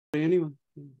anyone.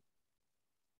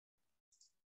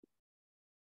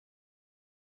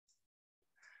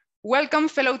 Welcome,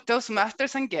 fellow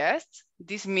Toastmasters and guests.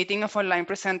 This meeting of online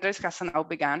presenters has now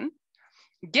begun.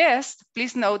 Guests,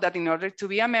 please note that in order to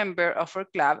be a member of our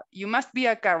club, you must be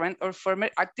a current or former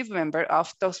active member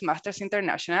of Toastmasters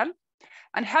International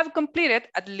and have completed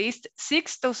at least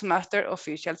 6 Toastmaster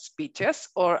official speeches,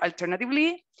 or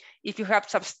alternatively, if you have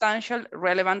substantial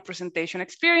relevant presentation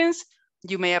experience,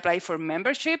 you may apply for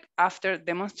membership after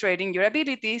demonstrating your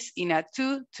abilities in a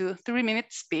 2 to 3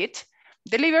 minute speech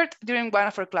delivered during one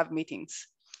of our club meetings.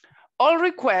 All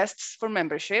requests for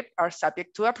membership are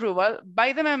subject to approval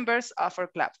by the members of our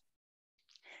club.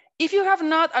 If you have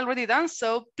not already done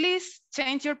so, please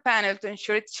change your panel to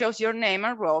ensure it shows your name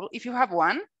and role if you have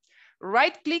one.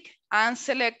 Right-click and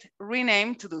select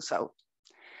Rename to do so.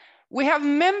 We have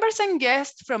members and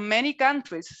guests from many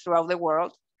countries throughout the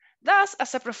world. Thus,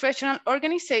 as a professional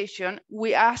organization,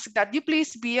 we ask that you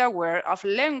please be aware of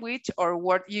language or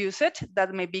word usage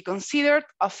that may be considered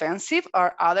offensive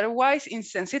or otherwise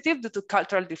insensitive due to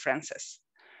cultural differences.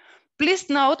 Please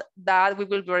note that we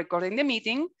will be recording the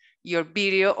meeting. Your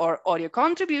video or audio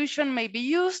contribution may be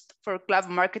used for club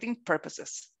marketing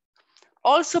purposes.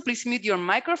 Also, please mute your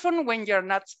microphone when you're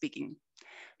not speaking.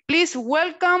 Please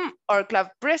welcome our club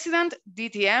president,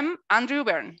 DTM, Andrew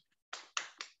Byrne.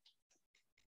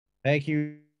 Thank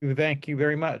you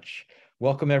very much.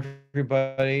 Welcome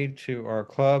everybody to our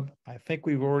club. I think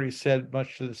we've already said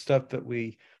much of the stuff that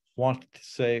we wanted to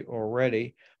say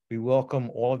already. We welcome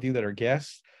all of you that are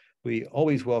guests. We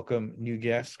always welcome new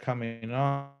guests coming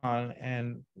on,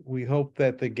 and we hope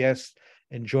that the guests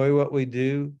enjoy what we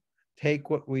do,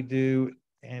 take what we do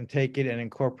and take it and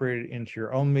incorporate it into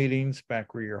your own meetings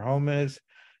back where your home is.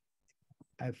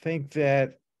 I think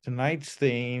that tonight's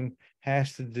theme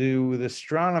has to do with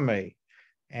astronomy.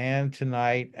 And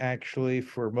tonight, actually,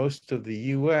 for most of the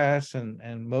US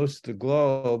and most of the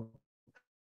globe,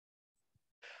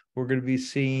 we're going to be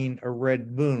seeing a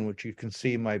red moon, which you can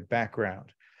see in my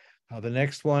background. The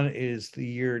next one is the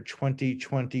year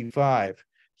 2025.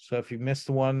 So if you missed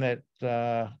the one that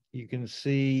you can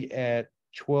see at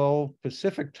 12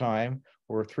 Pacific time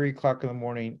or 3 o'clock in the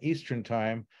morning Eastern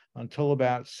time until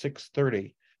about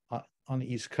 6:30 on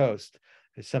the East Coast,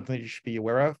 it's something that you should be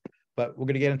aware of. But we're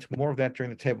going to get into more of that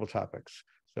during the table topics.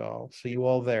 So I'll see you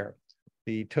all there.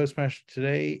 The Toastmaster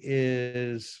today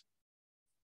is...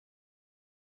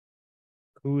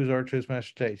 Who is our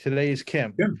Toastmaster today? Today is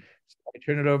Kim. Yeah. So I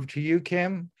turn it over to you,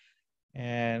 Kim,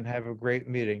 and have a great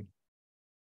meeting.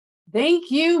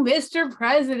 Thank you, Mr.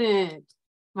 President,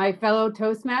 my fellow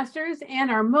Toastmasters, and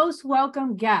our most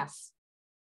welcome guests.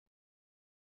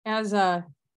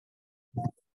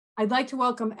 I'd like to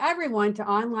welcome everyone to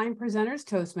Online Presenters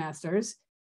Toastmasters.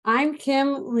 I'm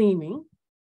Kim Leeming,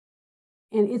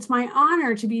 and it's my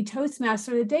honor to be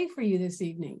Toastmaster of the Day for you this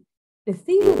evening. The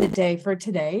theme of the day for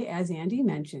today, as Andy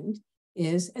mentioned,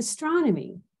 is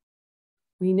astronomy.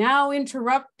 We now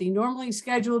interrupt the normally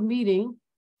scheduled meeting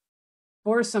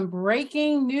for some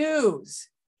breaking news.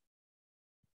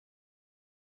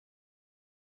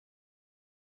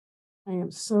 I am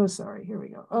so sorry. Here we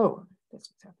go. Oh, that's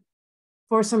what's happening.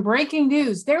 For some breaking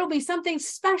news, there will be something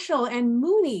special and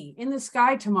moony in the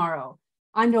sky tomorrow.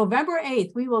 On November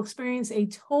 8th, we will experience a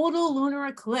total lunar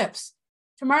eclipse.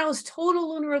 Tomorrow's total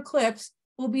lunar eclipse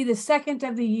will be the second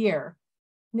of the year.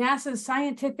 NASA's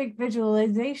Scientific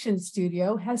Visualization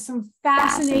Studio has some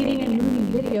fascinating and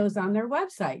moony videos on their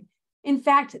website. In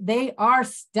fact, they are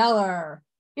stellar.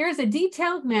 Here's a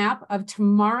detailed map of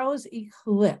tomorrow's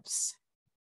eclipse.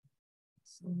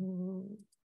 So,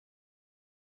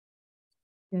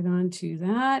 get on to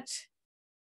that.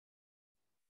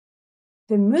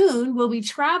 The moon will be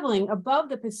traveling above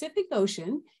the Pacific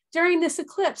Ocean during this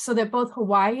eclipse so that both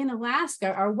Hawaii and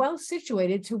Alaska are well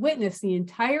situated to witness the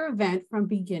entire event from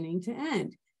beginning to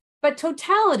end. But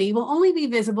totality will only be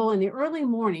visible in the early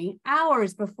morning,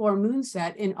 hours before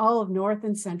moonset in all of North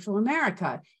and Central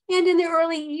America, and in the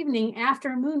early evening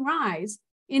after moonrise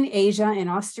in Asia and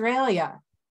Australia.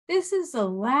 This is the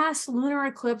last lunar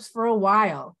eclipse for a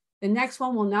while. The next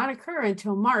one will not occur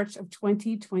until March of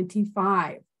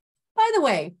 2025. By the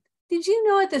way, did you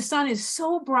know that the sun is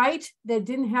so bright that it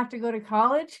didn't have to go to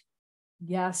college?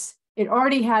 Yes, it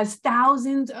already has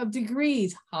thousands of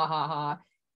degrees. Ha ha ha.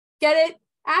 Get it?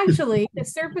 Actually, the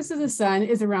surface of the sun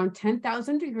is around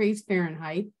 10,000 degrees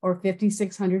Fahrenheit or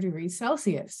 5,600 degrees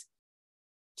Celsius.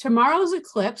 Tomorrow's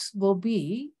eclipse will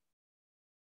be,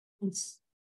 let's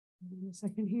a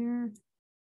second here.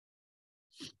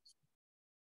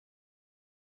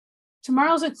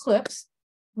 Tomorrow's eclipse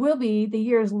will be the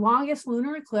year's longest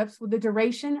lunar eclipse with a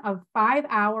duration of 5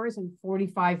 hours and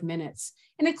 45 minutes.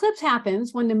 An eclipse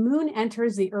happens when the moon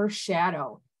enters the Earth's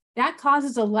shadow. That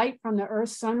causes a light from the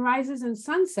Earth's sunrises and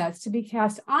sunsets to be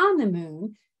cast on the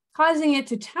moon, causing it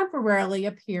to temporarily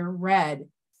appear red.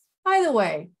 By the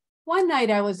way, one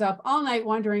night I was up all night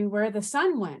wondering where the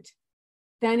sun went.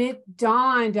 Then it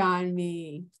dawned on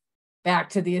me. Back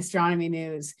to the astronomy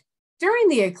news. During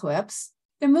the eclipse,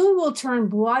 the moon will turn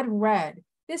blood red.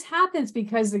 This happens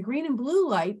because the green and blue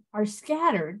light are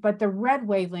scattered, but the red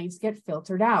wavelengths get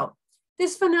filtered out.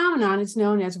 This phenomenon is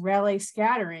known as Rayleigh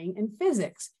scattering in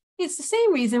physics. It's the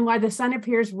same reason why the sun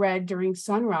appears red during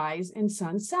sunrise and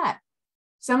sunset.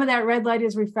 Some of that red light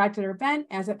is refracted or bent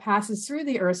as it passes through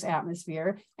the Earth's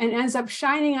atmosphere and ends up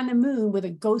shining on the moon with a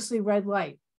ghostly red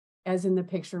light, as in the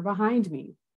picture behind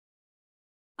me.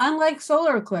 Unlike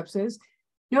solar eclipses,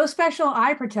 no special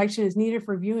eye protection is needed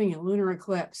for viewing a lunar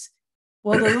eclipse.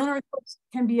 While the lunar eclipse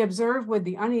can be observed with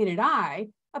the unaided eye,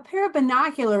 a pair of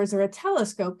binoculars or a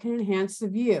telescope can enhance the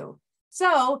view.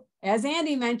 So, as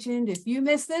Andy mentioned, if you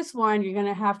miss this one, you're going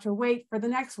to have to wait for the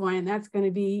next one, and that's going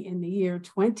to be in the year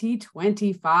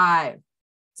 2025.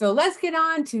 So let's get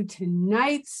on to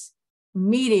tonight's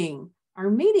meeting.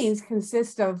 Our meetings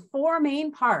consist of 4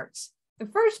 main parts. The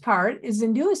first part is the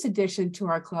newest addition to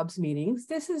our club's meetings.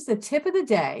 This is the tip of the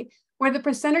day, where the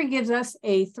presenter gives us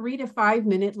a 3 to 5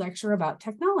 minute lecture about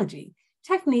technology,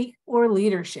 technique, or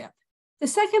leadership. The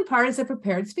second part is the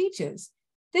prepared speeches.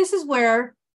 This is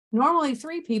where normally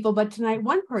 3 people, but tonight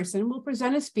 1 person will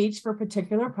present a speech for a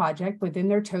particular project within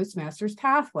their Toastmasters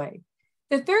pathway.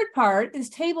 The third part is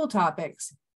table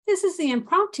topics. This is the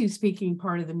impromptu speaking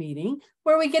part of the meeting,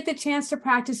 where we get the chance to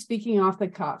practice speaking off the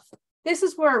cuff. This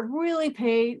is where it really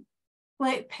pays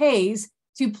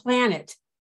to plan it,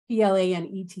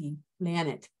 P-L-A-N-E-T, plan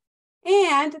it.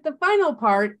 And the final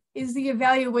part is the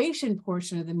evaluation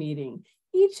portion of the meeting.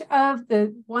 Each of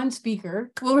the 1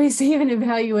 speaker will receive an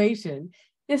evaluation.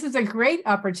 This is a great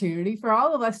opportunity for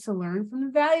all of us to learn from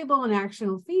the valuable and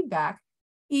actionable feedback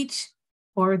each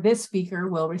or this speaker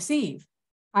will receive.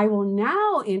 I will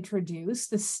now introduce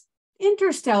the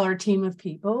interstellar team of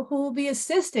people who will be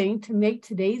assisting to make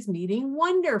today's meeting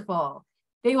wonderful.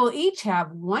 They will each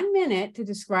have 1 minute to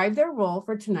describe their role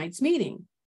for tonight's meeting.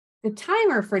 The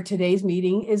timer for today's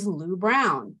meeting is Lou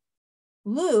Brown.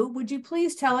 Lou, would you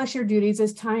please tell us your duties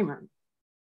as timer?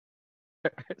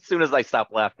 As soon as I stop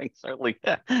laughing, certainly.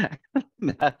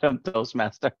 Madam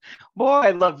Toastmaster. Boy,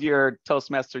 I love your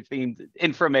Toastmaster themed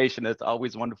information. It's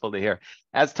always wonderful to hear.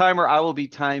 As timer, I will be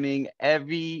timing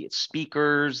every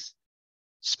speaker's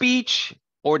speech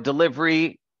or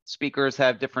delivery. Speakers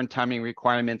have different timing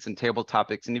requirements and table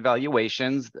topics and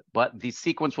evaluations, but the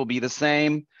sequence will be the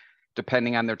same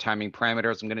depending on their timing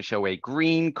parameters. I'm going to show a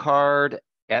green card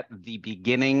at the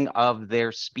beginning of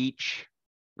their speech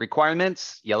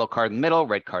requirements, yellow card in the middle,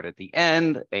 red card at the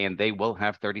end, and they will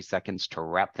have 30 seconds to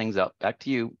wrap things up. Back to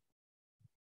you.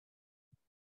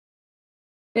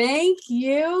 Thank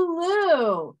you,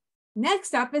 Lou.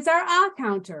 Next up is our odd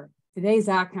counter. Today's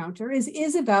odd counter is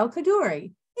Isabel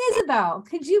Kaduri. Isabel,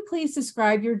 could you please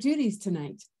describe your duties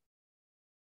tonight?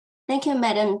 Thank you,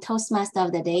 Madam Toastmaster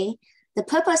of the Day. The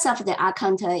purpose of the odd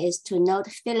counter is to note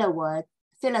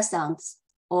filler sounds,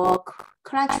 or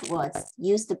crutch words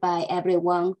used by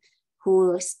everyone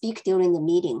who speak during the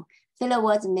meeting. Filler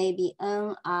words may be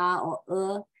or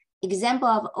Example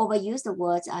of overused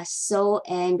words are so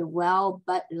and well,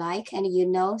 but like, and you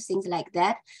know, things like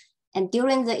that. And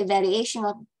during the evaluation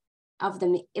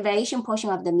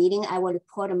portion of the meeting, I will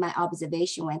report my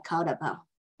observation when called upon.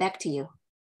 Back to you.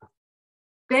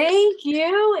 Thank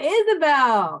you,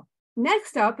 Isabel.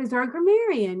 Next up is our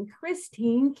grammarian,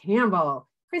 Christine Campbell.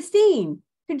 Christine,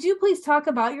 could you please talk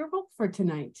about your role for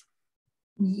tonight?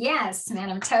 Yes,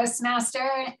 Madam Toastmaster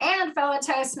and fellow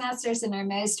Toastmasters and our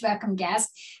most welcome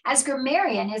guests. As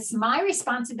grammarian, it's my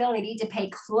responsibility to pay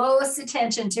close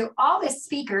attention to all the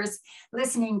speakers,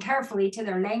 listening carefully to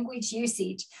their language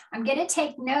usage. I'm going to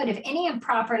take note of any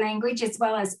improper language as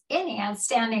well as any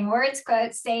outstanding words,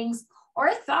 quotes, sayings,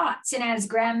 or thoughts. And as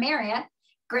grammarian,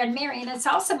 it's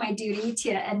also my duty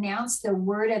to announce the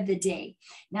word of the day.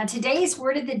 Now, today's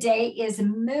word of the day is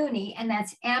moony, and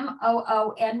that's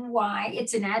M-O-O-N-Y.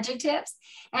 It's an adjective,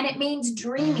 and it means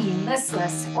dreamy,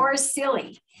 listless, or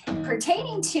silly,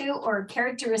 pertaining to or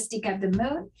characteristic of the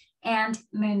moon and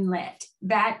moonlit.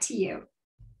 Back to you.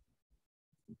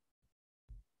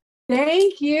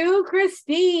 Thank you,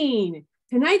 Christine.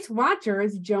 Tonight's watcher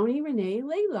is Joni Renee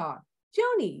Laylaw.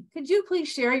 Joni, could you please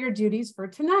share your duties for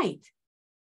tonight?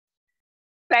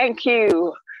 Thank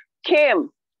you, Kim.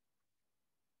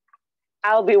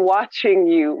 I'll be watching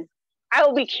you I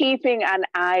will be keeping an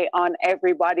eye on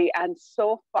everybody. And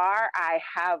so far, I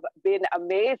have been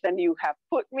amazed, and you have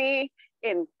put me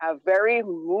in a very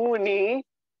moony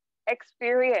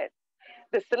experience.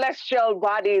 The celestial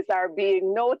bodies are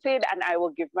being noted, and I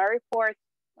will give my report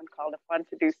when called upon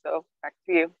to do so. Back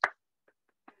to you.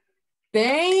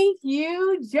 Thank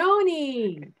you,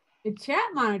 Joni. The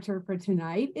chat monitor for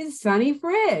tonight is Sunny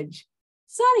Fridge.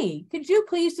 Sunny, could you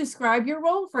please describe your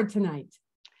role for tonight?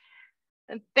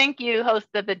 Thank you, host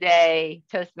of the day,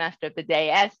 Toastmaster of the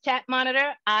day. As chat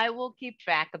monitor, I will keep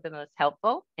track of the most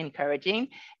helpful, encouraging,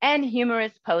 and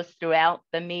humorous posts throughout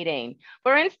the meeting.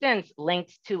 For instance,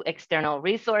 links to external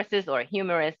resources or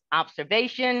humorous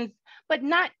observations, but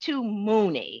not too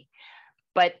moony,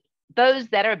 but those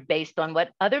that are based on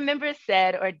what other members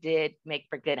said or did make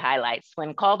for good highlights.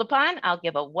 When called upon, I'll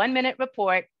give a 1-minute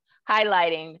report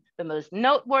highlighting the most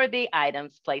noteworthy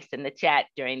items placed in the chat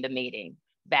during the meeting.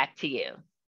 Back to you.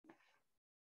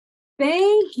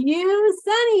 Thank you,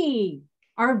 Sunny.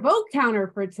 Our vote counter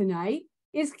for tonight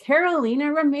is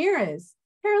Carolina Ramirez.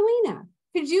 Carolina,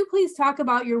 could you please talk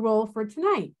about your role for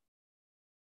tonight?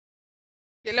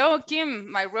 Hello,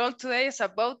 Kim. My role today as a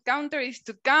vote counter is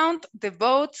to count the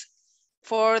votes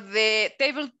for the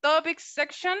table topics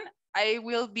section. I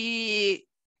will be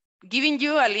giving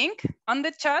you a link on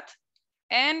the chat,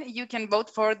 and you can vote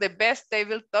for the best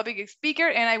table topic speaker,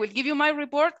 and I will give you my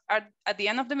report at the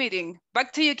end of the meeting.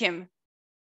 Back to you, Kim.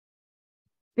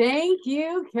 Thank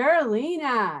you,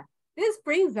 Carolina. This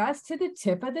brings us to the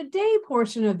tip of the day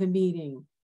portion of the meeting.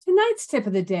 Tonight's tip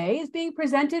of the day is being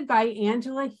presented by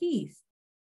Angela Heath.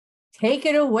 Take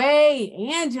it away,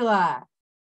 Angela.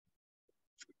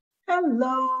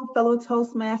 Hello, fellow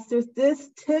Toastmasters. This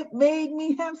tip made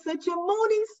me have such a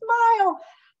moody smile.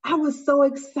 I was so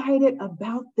excited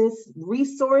about this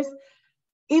resource.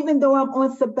 Even though I'm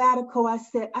on sabbatical, I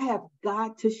said, I have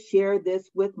got to share this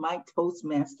with my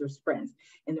Toastmasters friends.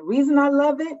 And the reason I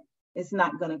love it, it's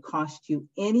not going to cost you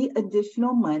any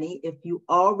additional money if you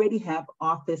already have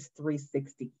Office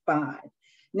 365.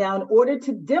 Now, in order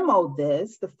to demo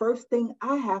this, the first thing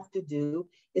I have to do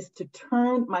is to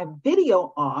turn my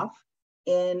video off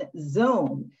in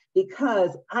Zoom,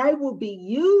 because I will be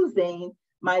using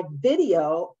my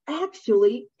video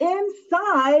actually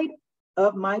inside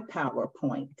of my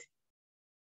PowerPoint.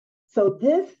 So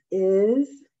this is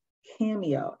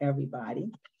Cameo,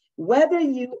 everybody. Whether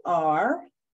you are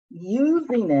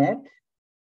using it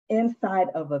inside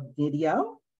of a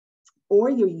video or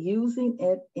you're using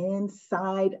it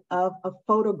inside of a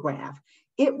photograph,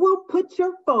 it will put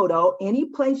your photo any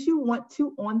place you want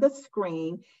to on the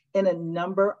screen in a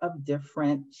number of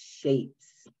different shapes.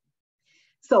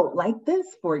 So like this,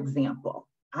 for example,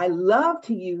 I love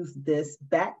to use this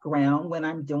background when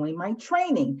I'm doing my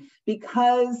training,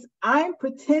 because I'm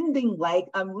pretending like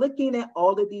I'm looking at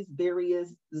all of these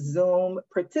various Zoom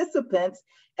participants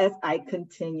as I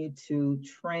continue to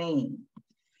train.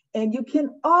 And you can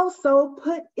also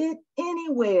put it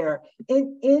anywhere,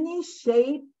 in any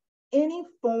shape, any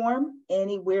form,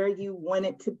 anywhere you want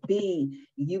it to be.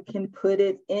 You can put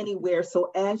it anywhere.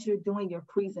 So as you're doing your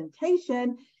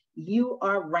presentation, you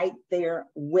are right there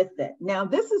with it. Now,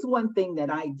 this is one thing that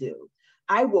I do.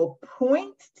 I will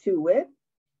point to it.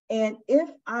 And if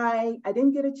I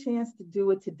didn't get a chance to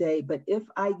do it today, but if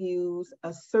I use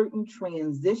a certain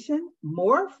transition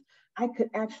morph, I could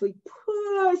actually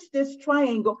push this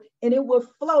triangle and it will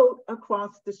float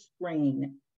across the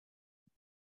screen.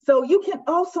 So you can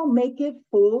also make it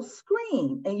full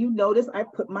screen. And you notice I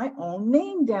put my own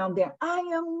name down there. I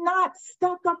am not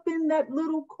stuck up in that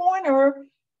little corner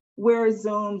where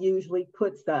Zoom usually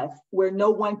puts us, where no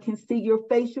one can see your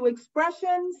facial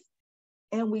expressions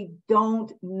and we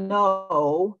don't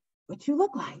know what you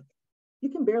look like. You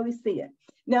can barely see it.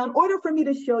 Now, in order for me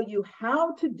to show you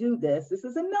how to do this, this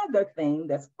is another thing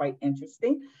that's quite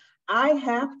interesting. I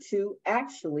have to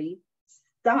actually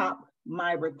stop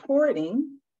my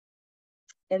recording,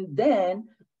 and then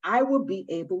I will be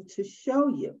able to show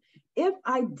you. If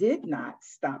I did not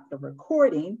stop the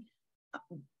recording,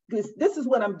 this is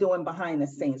what I'm doing behind the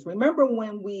scenes. Remember,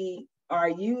 when we are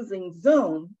using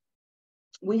Zoom,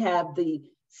 we have the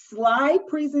slide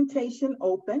presentation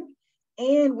open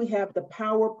and we have the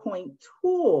PowerPoint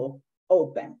tool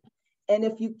open. And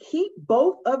if you keep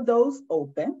both of those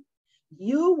open,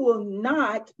 you will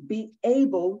not be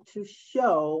able to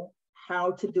show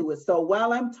how to do it. So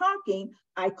while I'm talking,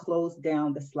 I close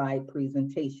down the slide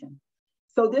presentation.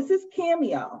 So this is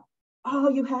Cameo.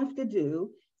 All you have to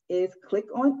do is click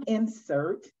on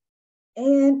Insert,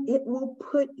 and it will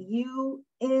put you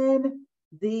in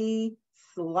the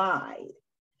slide.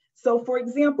 So for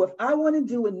example, if I want to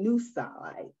do a new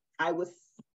slide, I would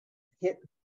hit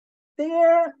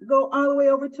there, go all the way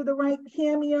over to the right,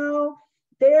 Cameo.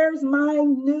 There's my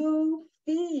new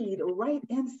feed right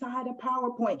inside of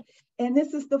PowerPoint. And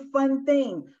this is the fun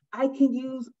thing. I can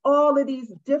use all of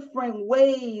these different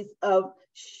ways of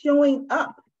showing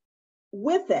up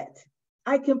with it.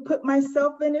 I can put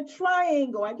myself in a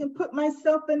triangle. I can put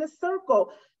myself in a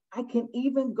circle. I can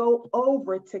even go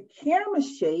over to camera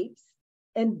shapes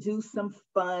and do some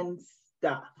fun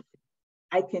stuff.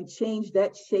 I can change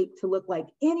that shape to look like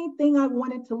anything I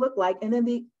want it to look like. And then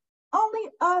the only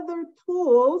other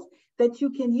tools that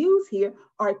you can use here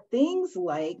are things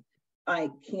like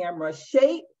camera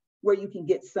shape, where you can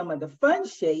get some of the fun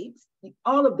shapes.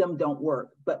 All of them don't work,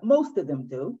 but most of them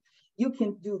do. You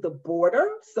can do the border.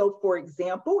 So for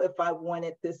example, if I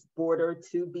wanted this border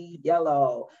to be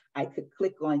yellow, I could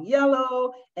click on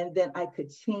yellow, and then I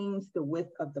could change the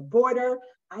width of the border.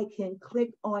 I can click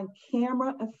on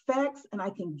camera effects, and I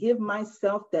can give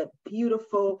myself that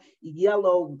beautiful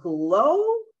yellow glow.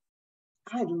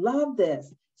 I love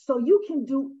this. So you can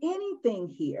do anything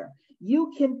here.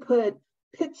 You can put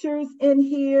pictures in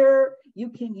here. You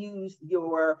can use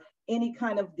any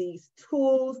kind of these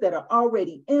tools that are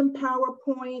already in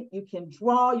PowerPoint. You can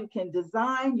draw, you can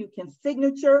design, you can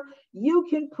signature, you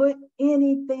can put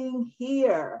anything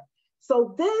here.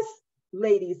 So this,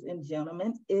 ladies and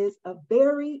gentlemen, is a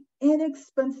very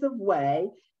inexpensive way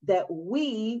that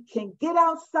we can get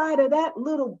outside of that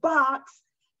little box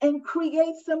and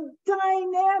create some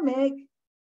dynamic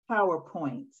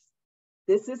PowerPoints.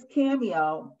 This is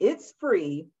Cameo. It's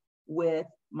free with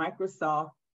Microsoft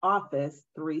Office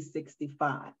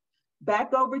 365.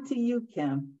 Back over to you,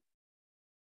 Kim.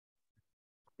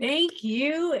 Thank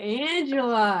you,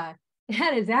 Angela.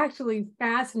 That is actually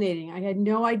fascinating. I had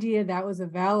no idea that was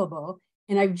available.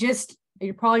 And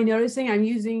you're probably noticing I'm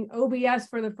using OBS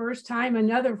for the first time,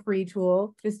 another free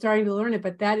tool, just starting to learn it,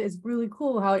 but that is really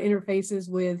cool how it interfaces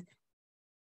with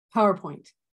PowerPoint.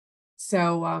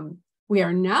 So we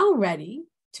are now ready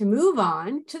to move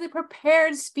on to the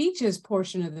prepared speeches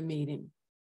portion of the meeting.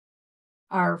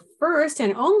 Our first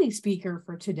and only speaker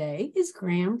for today is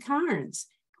Graham Cairns.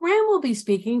 Graham will be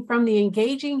speaking from the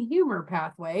Engaging Humor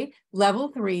Pathway, Level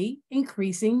 3,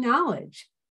 Increasing Knowledge.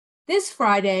 This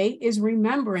Friday is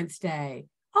Remembrance Day,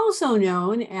 also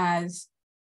known as,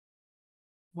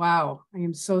 wow, I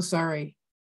am so sorry,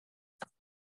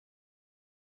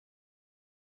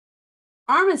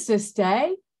 Armistice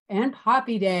Day and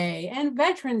Poppy Day and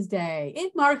Veterans Day.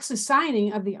 It marks the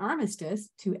signing of the armistice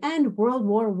to end World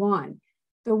War I,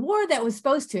 the war that was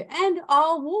supposed to end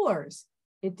all wars.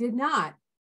 It did not.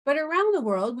 But around the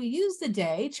world, we use the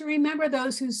day to remember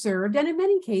those who served and in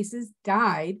many cases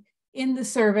died in the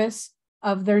service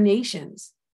of their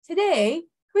nations. Today,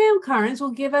 Graham Cairns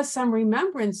will give us some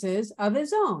remembrances of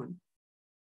his own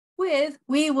with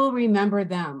We Will Remember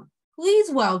Them.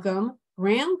 Please welcome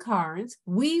Graham Cairns,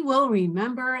 We Will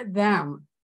Remember Them.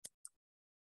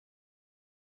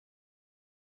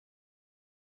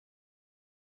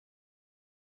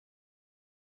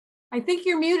 I think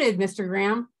you're muted, Mr.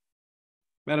 Graham.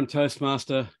 Madam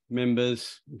Toastmaster,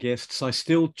 members, guests, I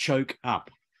still choke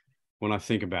up when I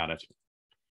think about it.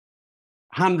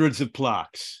 Hundreds of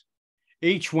plaques,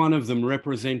 each one of them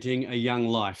representing a young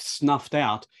life snuffed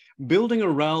out, building a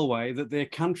railway that their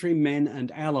countrymen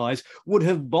and allies would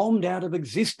have bombed out of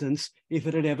existence if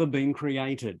it had ever been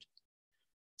created.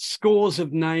 Scores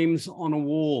of names on a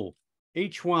wall,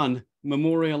 each one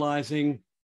memorializing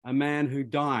a man who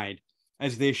died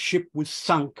as their ship was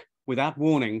sunk without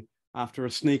warning after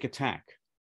a sneak attack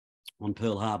on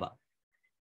Pearl Harbor.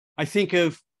 I think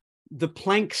of the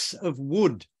planks of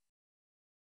wood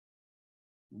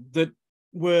that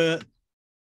were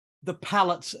the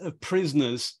pallets of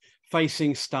prisoners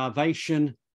facing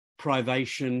starvation,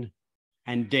 privation,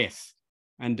 and death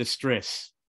and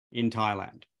distress in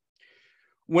Thailand.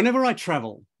 Whenever I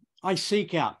travel, I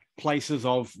seek out places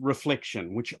of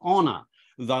reflection which honor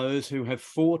those who have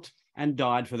fought and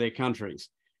died for their countries.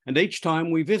 And each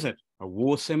time we visit a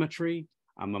war cemetery,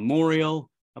 a memorial,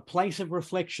 a place of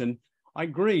reflection, I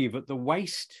grieve at the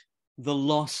waste, the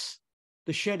loss,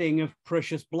 the shedding of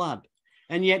precious blood.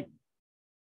 And yet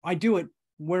I do it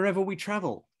wherever we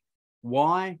travel.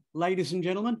 Why, ladies and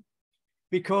gentlemen?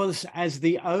 Because as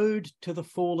the Ode to the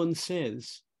Fallen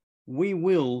says, we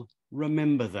will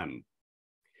remember them.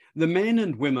 The men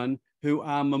and women who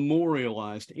are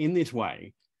memorialized in this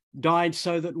way died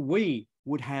so that we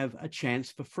would have a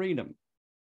chance for freedom.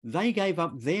 They gave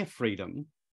up their freedom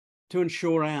to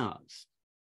ensure ours.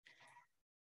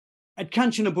 At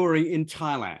Kanchanaburi in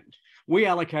Thailand, we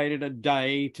allocated a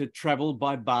day to travel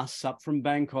by bus up from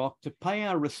Bangkok to pay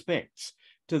our respects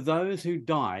to those who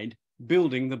died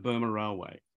building the Burma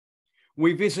Railway.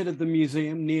 We visited the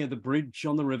museum near the bridge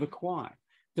on the River Kwai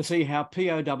to see how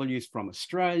POWs from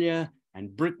Australia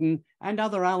and Britain and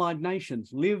other allied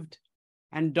nations lived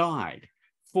and died,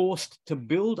 forced to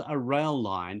build a rail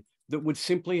line that would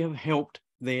simply have helped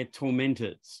their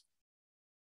tormentors.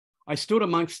 I stood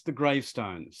amongst the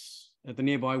gravestones at the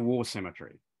nearby war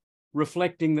cemetery,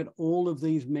 reflecting that all of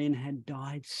these men had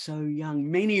died so young,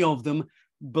 many of them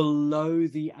below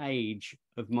the age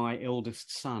of my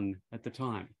eldest son at the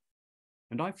time.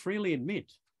 And I freely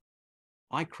admit,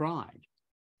 I cried.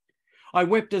 I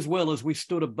wept as well as we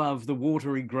stood above the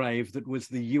watery grave that was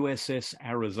the USS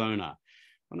Arizona,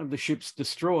 one of the ships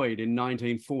destroyed in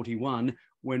 1941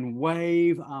 when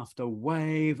wave after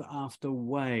wave after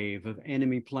wave of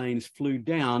enemy planes flew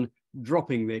down,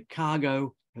 dropping their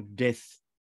cargo of death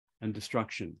and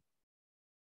destruction.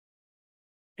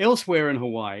 Elsewhere in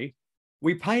Hawaii,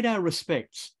 we paid our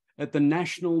respects at the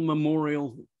National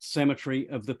Memorial Cemetery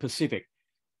of the Pacific,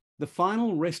 the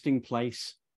final resting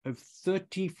place of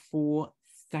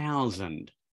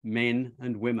 34,000 men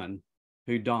and women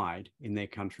who died in their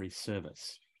country's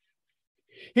service.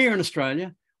 Here in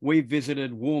Australia, we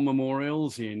visited war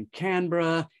memorials in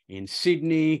Canberra, in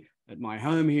Sydney, at my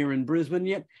home here in Brisbane,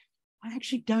 yet I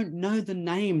actually don't know the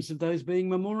names of those being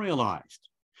memorialised.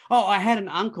 Oh, I had an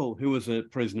uncle who was a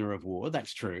prisoner of war,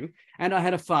 that's true, and I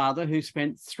had a father who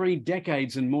spent 3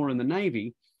 decades and more in the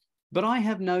Navy, but I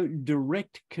have no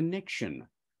direct connection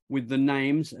with the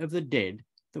names of the dead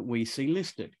that we see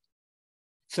listed.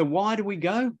 So why do we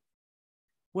go?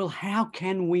 Well, how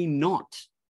can we not?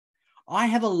 I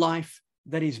have a life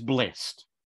that is blessed.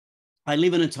 I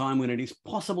live in a time when it is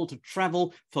possible to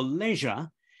travel for leisure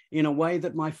in a way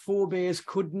that my forebears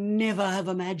could never have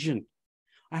imagined.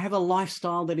 I have a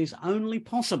lifestyle that is only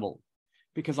possible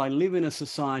because I live in a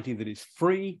society that is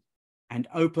free and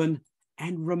open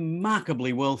and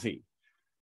remarkably wealthy.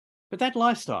 But that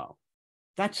lifestyle,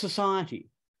 that society,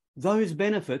 those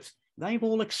benefits, they've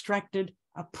all extracted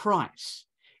a price.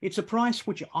 It's a price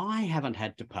which I haven't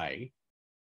had to pay,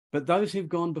 but those who've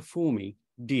gone before me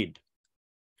did.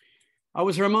 I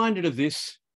was reminded of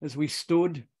this as we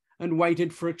stood and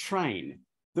waited for a train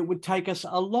that would take us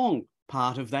along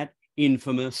part of that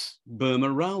infamous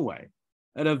Burma Railway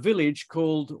at a village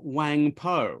called Wang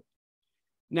Po.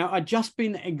 Now, I'd just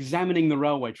been examining the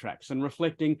railway tracks and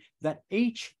reflecting that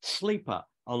each sleeper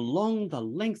along the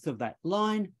length of that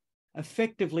line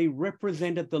effectively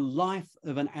represented the life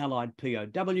of an Allied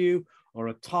POW or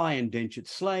a Thai indentured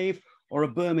slave or a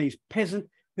Burmese peasant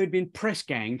who'd been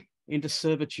press-ganged into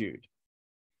servitude.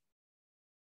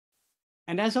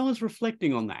 And as I was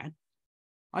reflecting on that,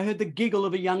 I heard the giggle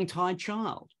of a young Thai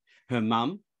child, her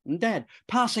mum and dad,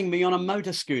 passing me on a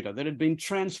motor scooter that had been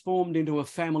transformed into a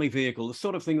family vehicle, the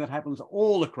sort of thing that happens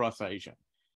all across Asia.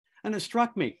 And it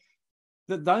struck me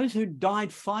that those who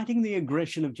died fighting the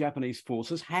aggression of Japanese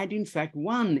forces had in fact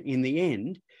won in the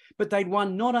end, but they'd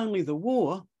won not only the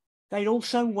war, they'd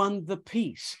also won the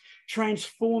peace,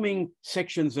 transforming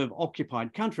sections of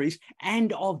occupied countries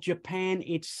and of Japan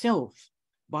itself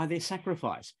by their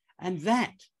sacrifice. And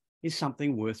that is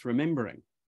something worth remembering.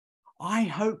 I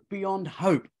hope beyond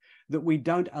hope that we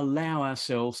don't allow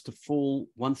ourselves to fall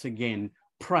once again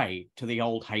prey to the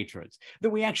old hatreds,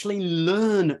 that we actually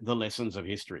learn the lessons of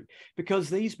history, because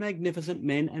these magnificent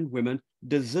men and women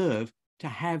deserve to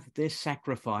have their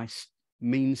sacrifice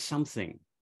mean something.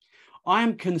 I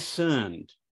am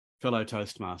concerned, fellow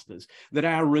Toastmasters, that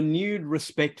our renewed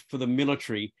respect for the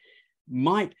military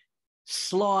might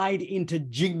slide into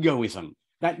jingoism,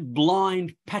 that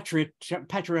blind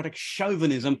patriotic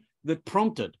chauvinism that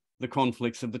prompted the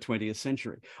conflicts of the 20th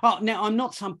century. Oh, now, I'm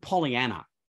not some Pollyanna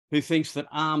who thinks that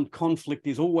armed conflict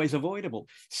is always avoidable.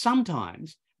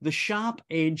 Sometimes the sharp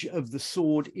edge of the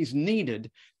sword is needed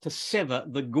to sever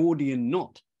the Gordian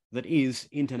knot that is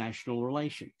international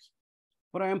relations.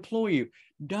 But I implore you,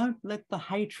 don't let the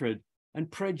hatred and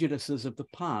prejudices of the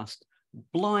past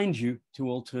blind you to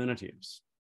alternatives.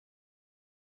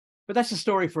 But that's a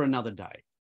story for another day.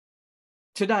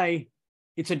 Today,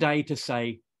 it's a day to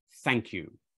say thank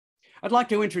you. I'd like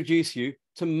to introduce you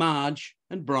to Marge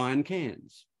and Brian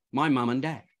Cairns, my mum and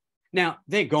dad. Now,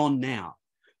 they're gone now,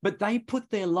 but they put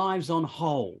their lives on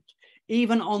hold,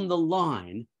 even on the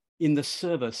line, in the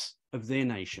service of their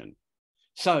nation.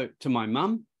 So to my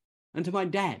mum and to my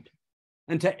dad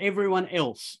and to everyone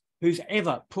else who's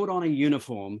ever put on a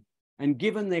uniform and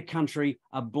given their country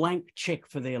a blank check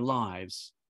for their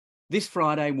lives, this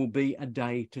Friday will be a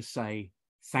day to say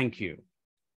thank you.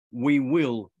 We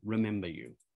will remember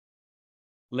you,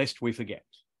 lest we forget.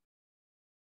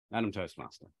 Madam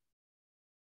Toastmaster.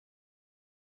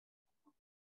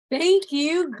 Thank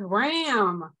you,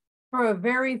 Graham, for a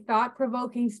very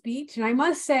thought-provoking speech. And I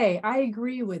must say, I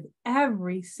agree with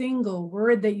every single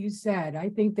word that you said. I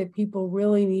think that people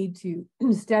really need to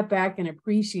step back and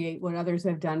appreciate what others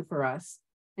have done for us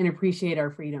and appreciate our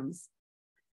freedoms.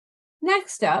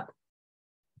 Next up,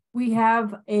 we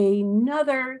have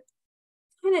another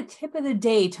kind of tip of the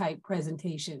day type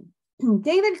presentation.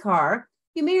 David Carr,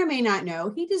 you may or may not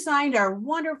know, he designed our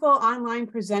wonderful online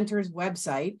presenters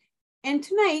website. And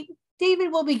tonight,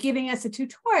 David will be giving us a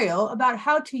tutorial about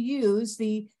how to use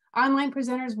the online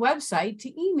presenters website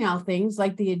to email things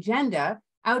like the agenda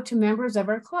out to members of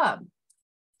our club.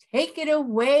 Take it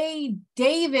away,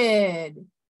 David.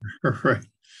 All right.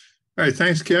 All right,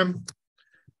 thanks, Kim.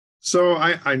 So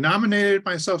I nominated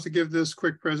myself to give this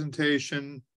quick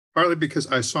presentation, partly because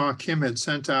I saw Kim had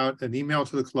sent out an email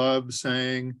to the club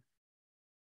saying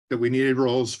that we needed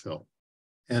roles filled.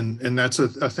 And that's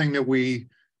a thing that we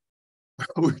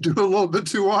do a little bit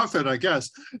too often, I guess,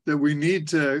 that we need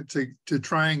to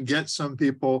try and get some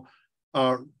people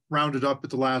rounded up at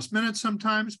the last minute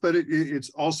sometimes, but it's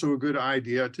also a good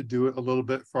idea to do it a little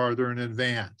bit farther in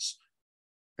advance.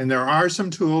 And there are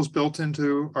some tools built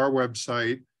into our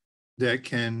website that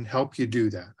can help you do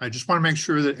that. I just want to make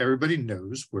sure that everybody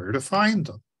knows where to find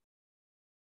them.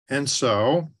 And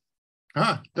so,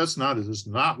 that's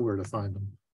not where to find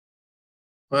them.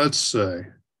 Let's see.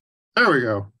 There we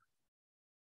go.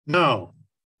 No.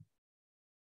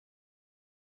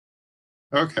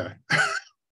 Okay.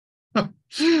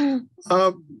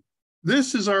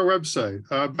 This is our website.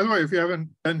 By the way, if you haven't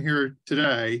been here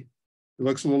today, it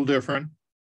looks a little different.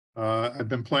 I've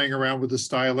been playing around with the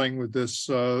styling with this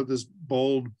this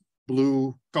bold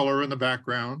blue color in the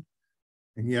background.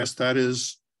 And yes, that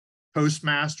is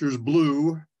Toastmasters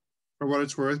blue for what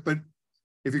it's worth. But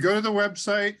if you go to the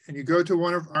website and you go to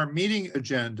one of our meeting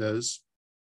agendas,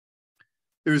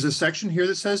 there's a section here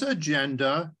that says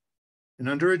agenda. And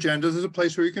under agenda, there's a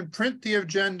place where you can print the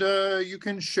agenda. You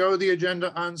can show the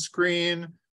agenda on screen.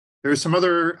 There's some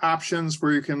other options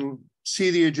where you can see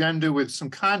the agenda with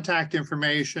some contact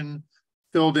information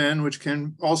filled in, which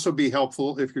can also be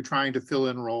helpful if you're trying to fill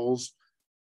in roles.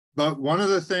 But one of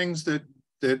the things that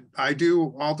I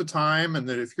do all the time, and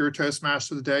that if you're a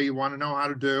Toastmaster of the day, you want to know how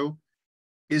to do,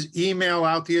 is email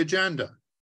out the agenda.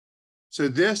 So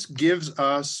this gives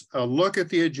us a look at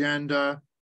the agenda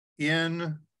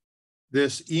in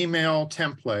this email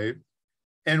template.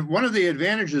 And one of the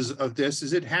advantages of this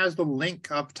is it has the link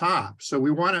up top. So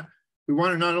we want to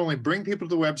not only bring people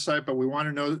to the website, but we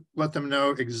want to let them know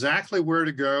exactly where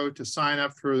to go to sign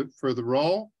up for the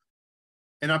role.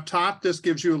 And up top, this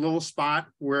gives you a little spot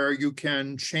where you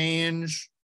can change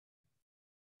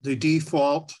the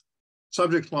default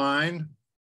subject line.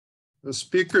 The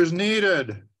speakers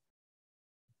needed.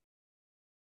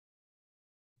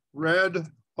 Red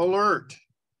alert.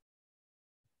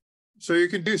 So you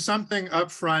can do something up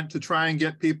front to try and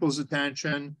get people's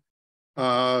attention.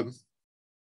 A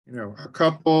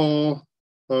couple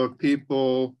of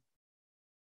people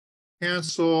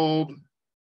canceled.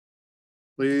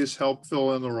 Please help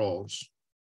fill in the roles.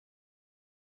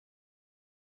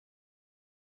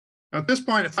 At this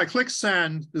point, if I click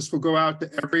send, this will go out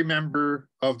to every member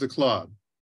of the club.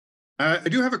 I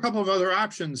do have a couple of other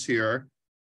options here,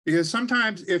 because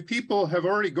sometimes if people have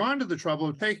already gone to the trouble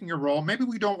of taking a role, maybe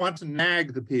we don't want to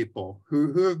nag the people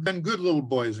who have been good little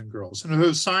boys and girls and who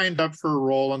have signed up for a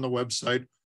role on the website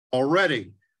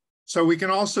already. So we can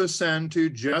also send to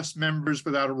just members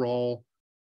without a role,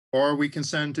 or we can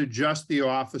send to just the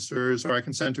officers, or I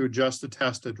can send to just the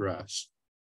test address.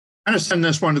 I'm going to send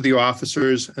this one to the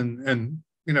officers, and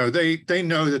you know, they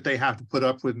know that they have to put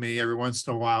up with me every once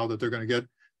in a while, that they're going to get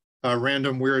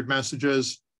random weird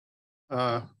messages.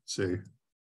 Let's see,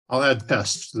 I'll add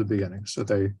tests to the beginning so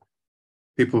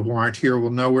people who aren't here will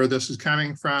know where this is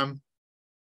coming from.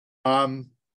 And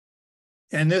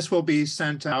this will be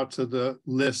sent out to the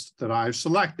list that I've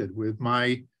selected with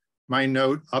my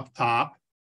note up top.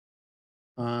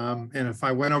 And if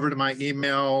I went over to my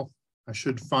email, I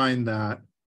should find that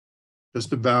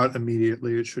just about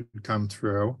immediately. It should come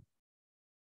through.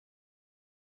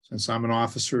 Since I'm an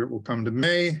officer, it will come to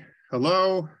me.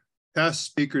 Hello, test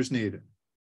speakers needed.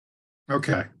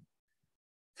 Okay.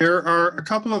 There are a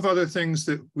couple of other things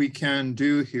that we can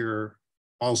do here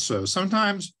also.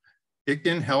 Sometimes it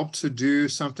can help to do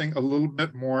something a little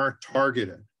bit more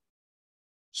targeted.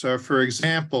 So for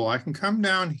example, I can come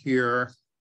down here.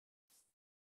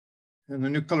 In the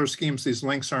new color schemes, these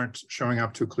links aren't showing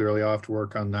up too clearly. I'll have to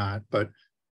work on that. But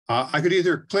I could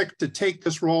either click to take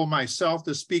this role myself,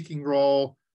 the speaking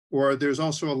role, or there's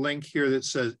also a link here that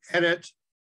says edit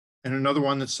and another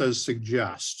one that says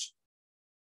suggest.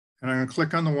 And I'm going to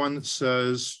click on the one that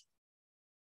says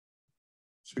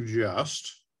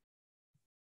suggest.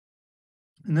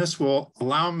 And this will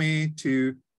allow me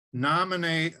to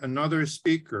nominate another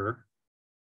speaker.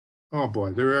 Oh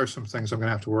boy, there are some things I'm going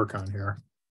to have to work on here.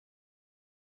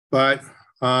 But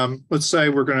let's say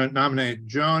we're going to nominate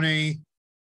Joni.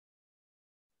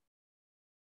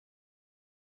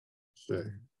 Let's see.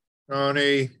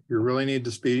 Joni, you really need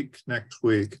to speak next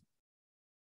week.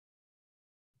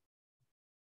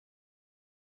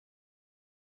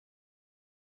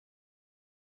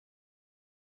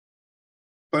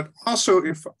 But also,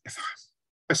 if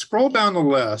I scroll down the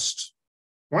list,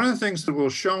 one of the things that will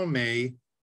show me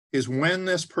is when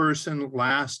this person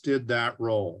last did that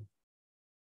role.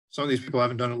 Some of these people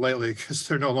haven't done it lately because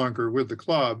they're no longer with the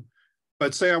club.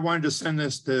 But say I wanted to send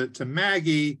this to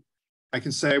Maggie, I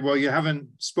can say, well, you haven't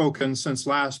spoken since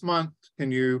last month.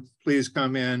 Can you please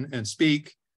come in and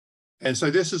speak? And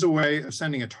so this is a way of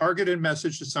sending a targeted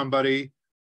message to somebody.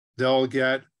 They'll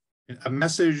get a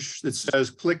message that says,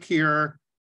 click here.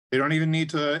 They don't even need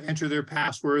to enter their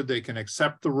password. They can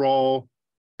accept the role.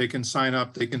 They can sign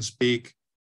up. They can speak.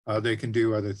 They can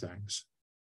do other things.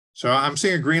 So I'm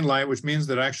seeing a green light, which means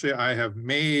that actually I have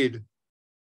made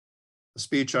a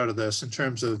speech out of this in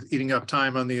terms of eating up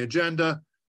time on the agenda.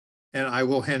 And I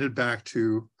will hand it back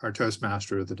to our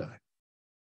Toastmaster of the day.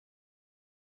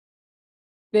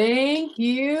 Thank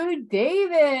you,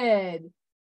 David.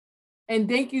 And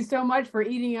thank you so much for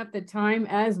eating up the time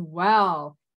as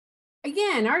well.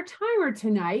 Again, our timer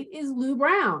tonight is Lou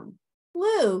Brown.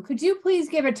 Lou, could you please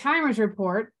give a timer's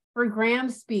report for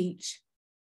Graham's speech?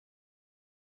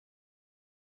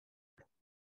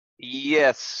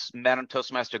 Yes, Madam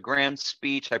Toastmaster Graham's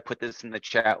speech, I put this in the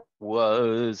chat,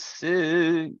 was,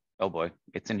 oh boy,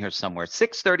 it's in here somewhere,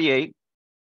 6:38.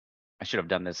 I should have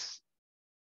done this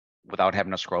without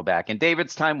having to scroll back. And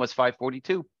David's time was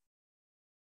 5:42.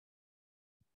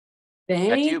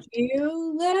 Thank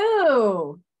you,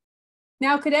 Lou.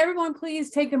 Now, could everyone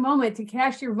please take a moment to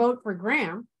cast your vote for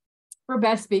Graham for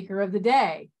Best Speaker of the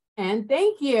Day? And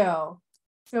thank you.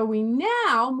 So we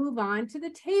now move on to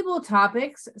the table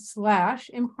topics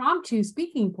 / impromptu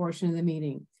speaking portion of the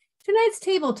meeting. Tonight's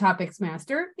table topics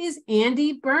master is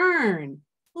Andy Byrne.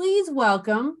 Please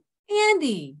welcome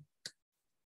Andy.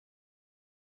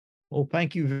 Well,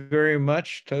 thank you very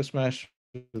much, Toastmaster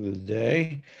of the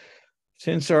Day.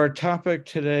 Since our topic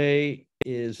today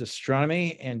is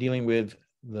astronomy and dealing with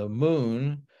the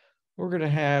moon, we're going to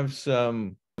have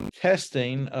some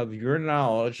testing of your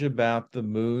knowledge about the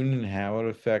moon and how it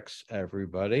affects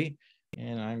everybody.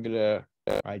 And I'm going to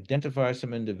identify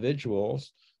some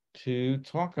individuals to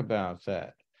talk about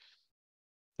that.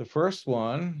 The first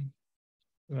one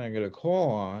that I'm going to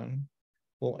call on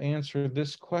will answer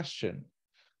this question.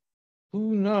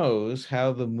 Who knows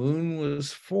how the moon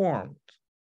was formed?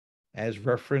 As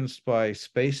referenced by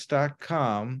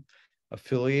space.com,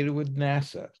 affiliated with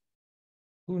NASA.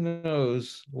 Who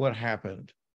knows what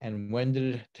happened and when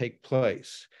did it take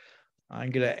place?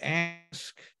 I'm going to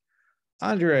ask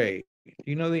Andre, do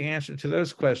you know the answer to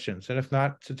those questions? And if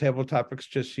not, to table topics,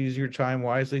 just use your time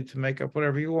wisely to make up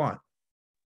whatever you want.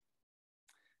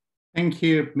 Thank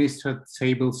you, Mr.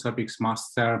 Table Topics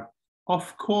Master.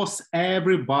 Of course,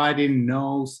 everybody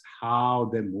knows how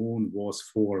the moon was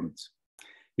formed.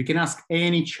 You can ask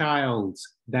any child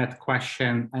that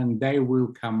question and they will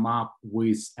come up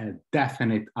with a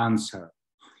definite answer.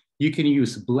 You can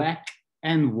use black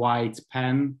and white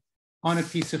pen on a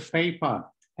piece of paper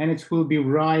and it will be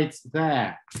right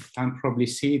there. You can probably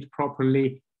see it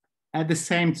properly. At the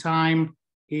same time,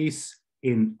 is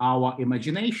in our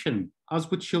imagination,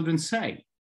 as would children say.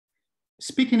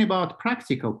 Speaking about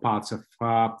practical parts of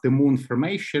the moon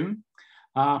formation,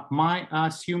 my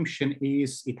assumption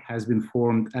is it has been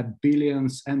formed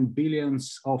billions and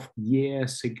billions of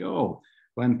years ago,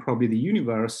 when probably the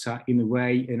universe in a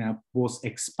way was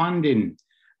expanding.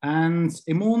 And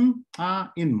a moon,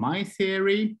 in my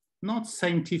theory, not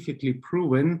scientifically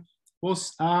proven,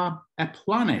 was a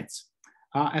planet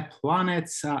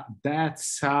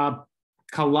that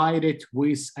collided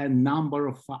with a number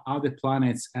of other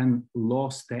planets and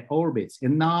lost their orbits.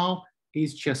 And now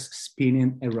is just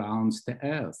spinning around the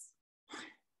Earth.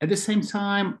 At the same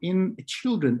time, in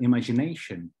children's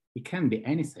imagination, it can be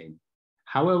anything.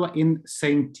 However, in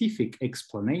scientific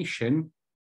explanation,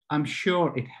 I'm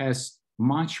sure it has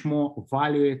much more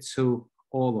value to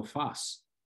all of us.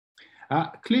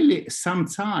 Clearly,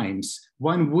 sometimes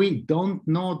when we don't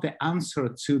know the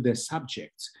answer to the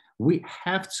subject, we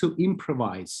have to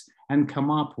improvise and come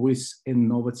up with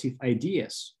innovative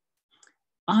ideas.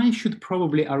 I should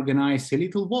probably organize a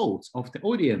little vote of the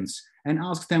audience and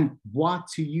ask them, what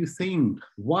do you think?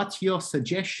 What's your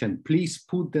suggestion? Please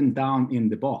put them down in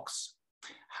the box.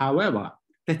 However,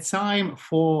 the time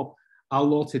for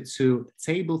allotted to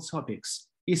table topics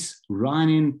is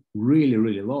running really,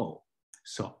 really low.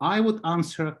 So I would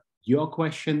answer your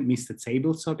question, Mr.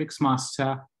 Table Topics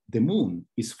Master. The moon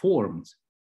is formed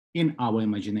in our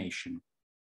imagination.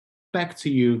 Back to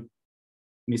you,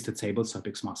 Mr. Table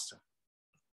Topics Master.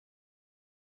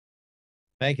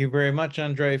 Thank you very much,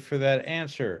 Andre, for that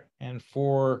answer. And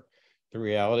for the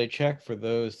reality check, for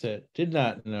those that did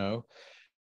not know,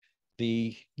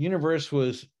 the universe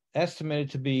was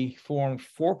estimated to be formed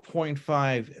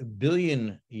 4.5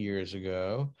 billion years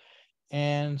ago,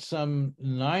 and some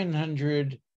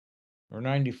 900 or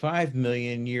 95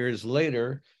 million years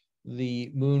later, the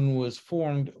moon was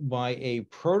formed by a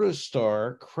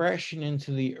protostar crashing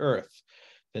into the Earth.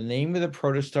 The name of the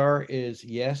protostar is,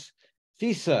 yes,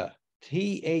 Thesia,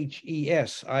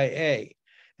 Thesia.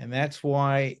 And that's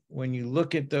why when you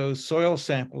look at those soil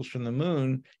samples from the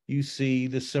moon, you see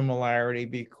the similarity,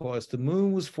 because the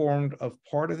moon was formed of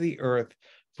part of the Earth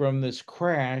from this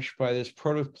crash by this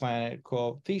protoplanet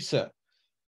called Thesia.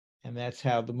 And that's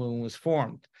how the moon was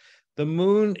formed. The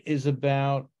moon is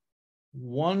about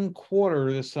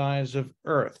 1/4 the size of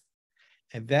Earth,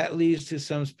 and that leads to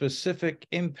some specific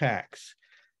impacts.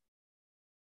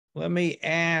 Let me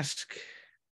ask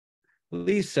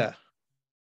Lisa,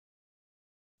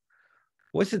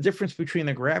 what's the difference between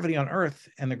the gravity on Earth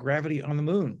and the gravity on the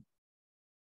moon?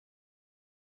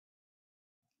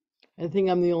 I think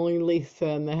I'm the only Lisa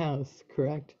in the house,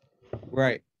 correct?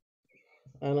 Right.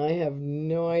 And I have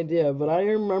no idea, but I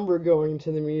remember going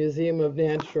to the Museum of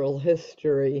Natural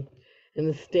History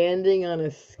and standing on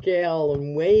a scale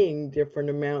and weighing different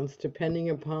amounts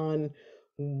depending upon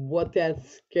what that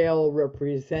scale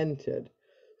represented.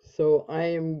 So I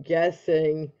am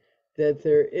guessing that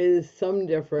there is some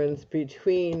difference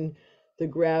between the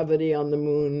gravity on the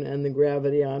moon and the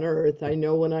gravity on Earth. I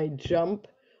know when I jump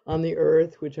on the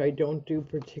Earth, which I don't do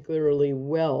particularly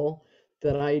well,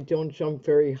 that I don't jump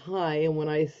very high. And when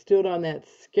I stood on that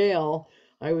scale,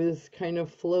 I was kind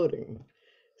of floating.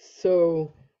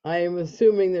 So I am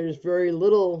assuming there's very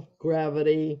little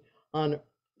gravity on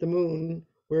the moon,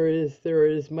 whereas there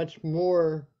is much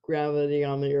more gravity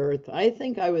on the Earth. I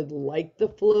think I would like the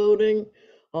floating,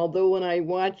 although when I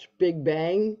watched Big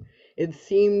Bang, it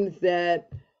seemed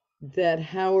that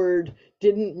Howard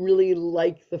didn't really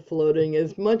like the floating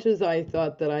as much as I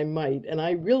thought that I might. And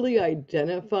I really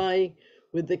identify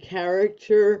with the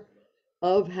character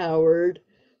of Howard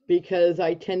because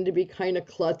I tend to be kind of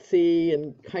klutzy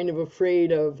and kind of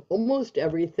afraid of almost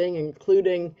everything,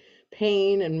 including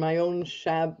pain and my own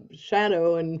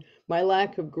shadow and my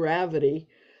lack of gravity.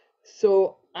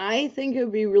 So I think it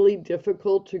would be really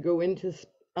difficult to go into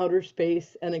outer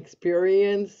space and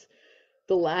experience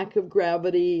the lack of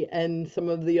gravity and some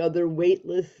of the other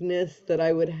weightlessness that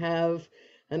I would have.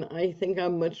 And I think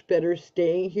I'm much better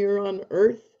staying here on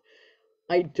Earth.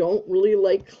 I don't really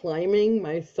like climbing.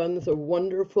 My son's a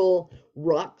wonderful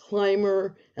rock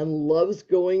climber and loves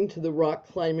going to the rock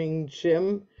climbing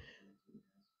gym.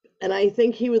 And I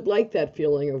think he would like that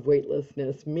feeling of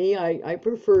weightlessness. Me, I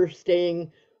prefer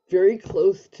staying very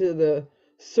close to the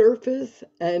surface,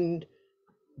 and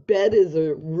bed is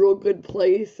a real good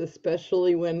place,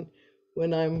 especially when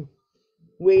I'm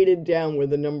weighted down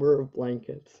with a number of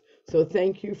blankets. So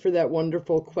thank you for that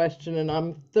wonderful question, and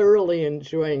I'm thoroughly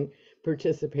enjoying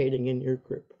participating in your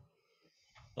group.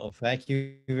 Well, thank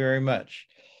you very much.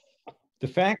 The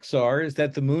facts is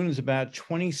that the moon is about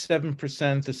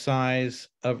 27% the size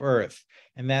of Earth,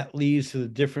 and that leads to the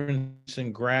difference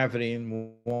in gravity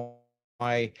and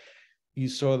why you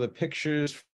saw the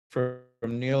pictures from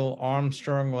Neil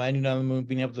Armstrong landing on the moon,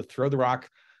 being able to throw the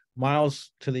rock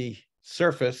miles to the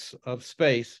surface of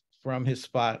space from his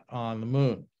spot on the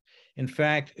moon. In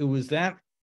fact, it was that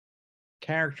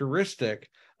characteristic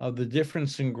of the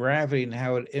difference in gravity and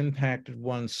how it impacted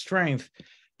one's strength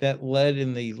that led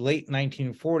in the late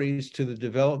 1940s to the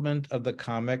development of the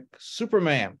comic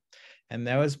Superman. And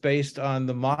that was based on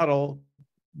the model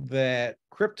that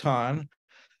Krypton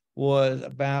was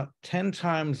about 10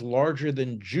 times larger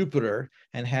than Jupiter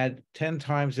and had 10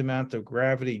 times the amount of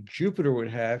gravity Jupiter would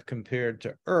have compared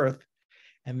to Earth.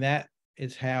 And that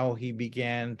is how he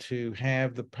began to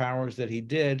have the powers that he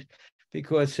did,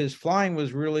 because his flying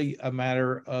was really a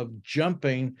matter of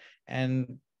jumping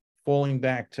and falling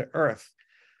back to Earth.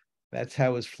 That's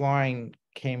how his flying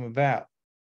came about.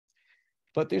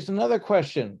 But there's another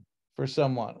question for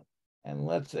someone, and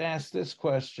let's ask this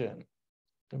question.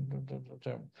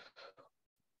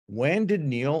 When did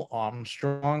Neil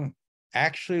Armstrong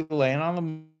actually land on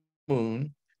the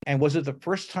moon? And was it the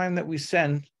first time that we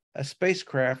sent a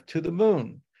spacecraft to the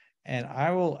moon? And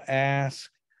I will ask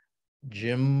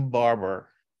Jim Barber.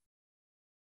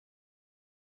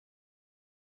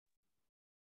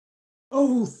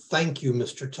 Oh, thank you,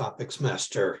 Mr. Topics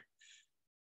Master.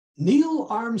 Neil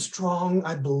Armstrong,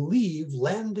 I believe,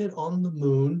 landed on the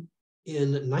moon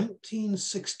in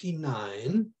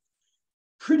 1969.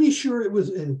 Pretty sure it was,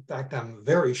 in fact, I'm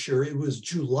very sure it was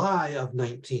July of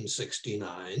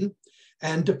 1969.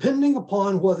 And depending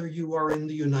upon whether you are in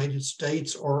the United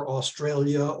States or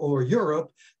Australia or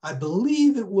Europe, I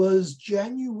believe it was July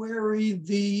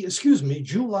the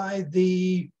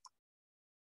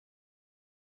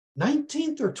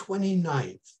 19th or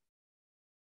 29th.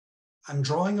 I'm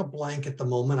drawing a blank at the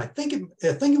moment. I think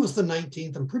it was the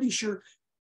 19th. I'm pretty sure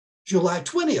July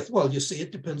 20th. Well, you see,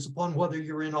 it depends upon whether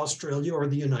you're in Australia or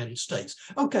the United States.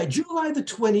 Okay, July the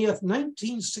 20th,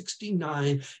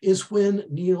 1969 is when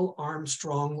Neil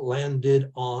Armstrong landed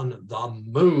on the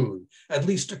moon, at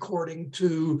least according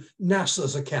to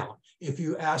NASA's account. If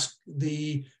you ask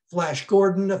the Flash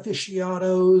Gordon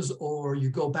aficionados, or you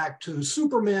go back to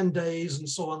Superman days and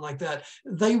so on like that,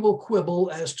 they will quibble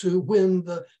as to when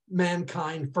the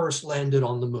mankind first landed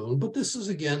on the moon. But this is,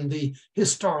 again, the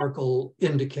historical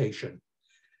indication.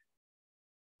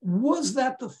 Was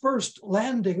that the first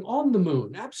landing on the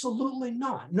moon? Absolutely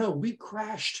not. No, we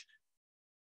crashed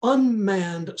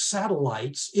unmanned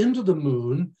satellites into the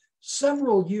moon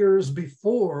several years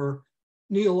before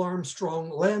Neil Armstrong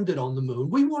landed on the moon.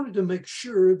 We wanted to make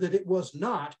sure that it was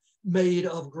not made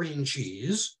of green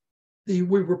cheese. We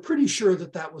were pretty sure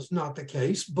that that was not the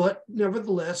case, but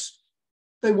nevertheless,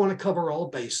 they want to cover all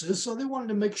bases. So they wanted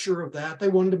to make sure of that. They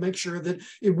wanted to make sure that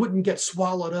it wouldn't get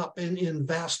swallowed up in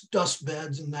vast dust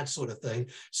beds and that sort of thing.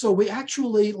 So we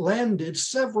actually landed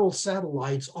several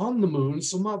satellites on the moon.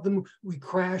 Some of them we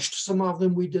crashed. Some of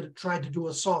them we tried to do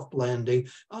a soft landing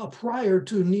prior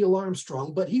to Neil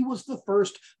Armstrong. But he was the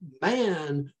first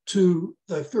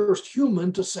the first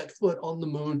human to set foot on the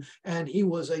moon. And he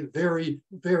was a very,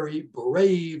 very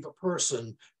brave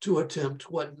person to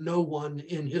attempt what no one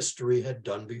in history had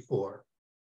done before.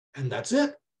 And that's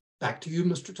it. Back to you,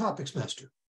 Mr. Topics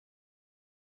Master.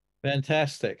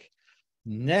 Fantastic.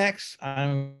 Next,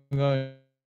 I'm going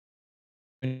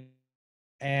to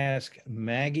ask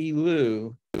Maggie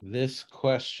Lou this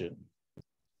question.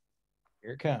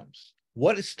 Here it comes.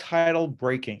 What is tidal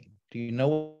breaking? Do you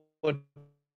know what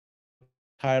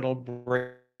tidal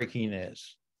breaking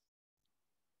is?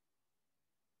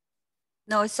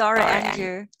 No, sorry,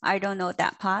 Andrew. I don't know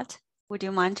that part. Would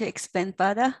you mind to explain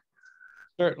further?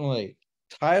 Certainly.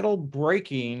 Tidal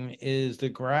breaking is the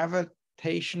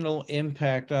gravitational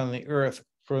impact on the Earth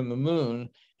from the moon,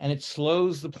 and it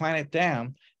slows the planet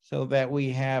down so that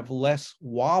we have less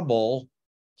wobble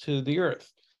to the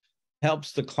Earth. It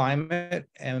helps the climate,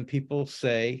 and people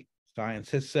say,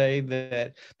 scientists say,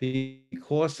 that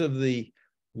because of the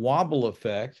wobble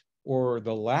effect, or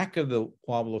the lack of the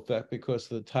wobble effect because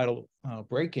of the tidal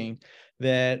breaking,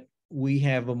 that we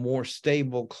have a more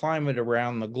stable climate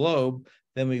around the globe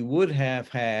than we would have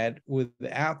had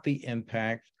without the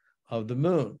impact of the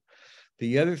moon.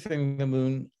 The other thing the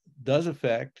moon does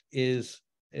affect is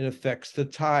it affects the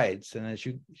tides. And as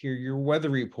you hear your weather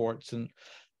reports and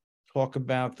talk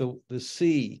about the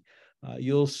sea,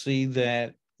 you'll see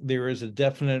that there is a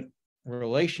definite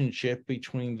relationship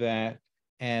between that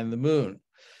and the moon.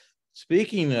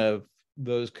 Speaking of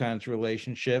those kinds of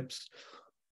relationships,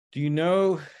 do you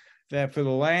know that for the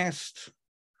last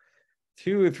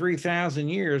 2,000 or 3,000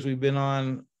 years, we've been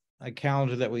on a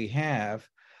calendar that we have,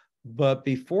 but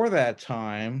before that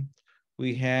time,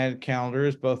 we had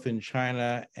calendars both in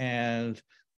China and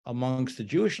amongst the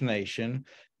Jewish nation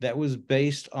that was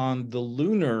based on the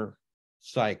lunar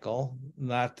cycle,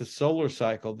 not the solar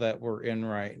cycle that we're in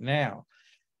right now.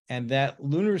 And that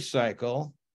lunar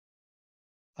cycle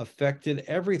affected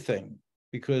everything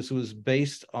because it was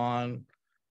based on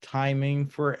timing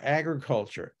for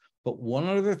agriculture. But one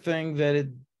other thing that it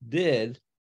did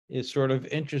is sort of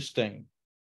interesting,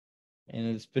 and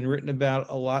it's been written about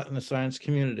a lot in the science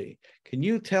community. Can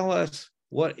you tell us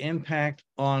what impact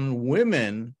on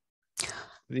women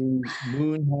the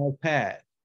moon has had?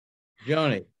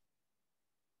 Joni.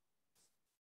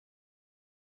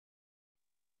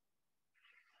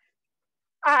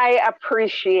 I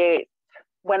appreciate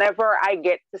whenever I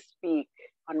get to speak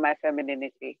on my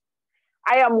femininity.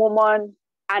 I am woman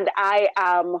and I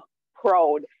am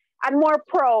proud, and more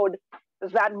proud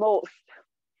than most.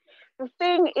 The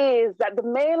thing is that the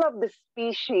male of the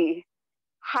species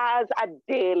has a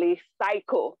daily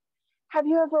cycle, Have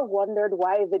you ever wondered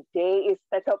why the day is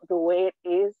set up the way it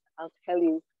is? I'll tell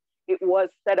you, it was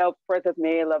set up for the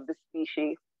male of the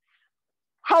species.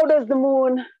 How does the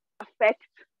moon affect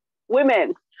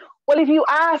women? Well, if you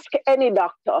ask any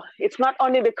doctor, it's not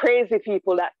only the crazy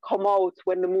people that come out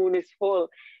when the moon is full,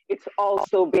 it's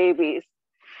also babies.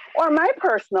 Or my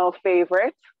personal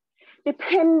favorite,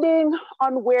 depending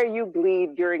on where you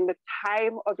bleed during the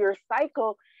time of your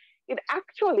cycle, it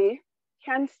actually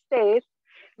can state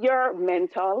your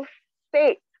mental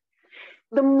state.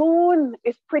 The moon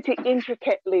is pretty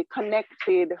intricately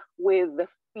connected with the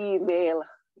female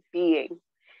being.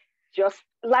 Just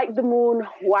like the moon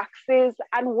waxes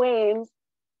and wanes,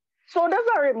 so does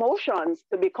our emotions,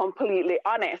 to be completely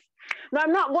honest. Now,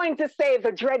 I'm not going to say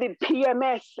the dreaded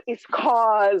PMS is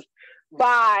caused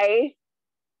by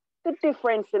the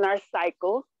difference in our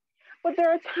cycle, but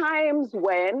there are times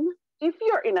when, if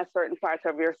you're in a certain part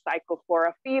of your cycle for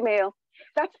a female,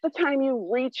 that's the time you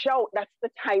reach out, that's the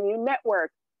time you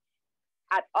network.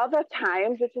 At other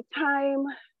times, it's a time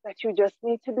that you just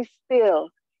need to be still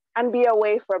and be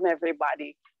away from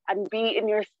everybody and be in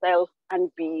yourself and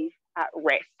be at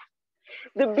rest.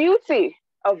 The beauty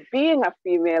of being a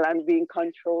female and being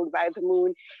controlled by the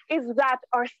moon is that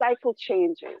our cycle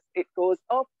changes. It goes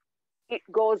up, it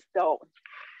goes down.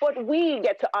 But we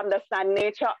get to understand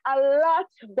nature a lot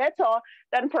better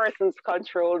than persons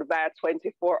controlled by a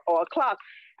 24-hour clock.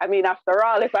 I mean, after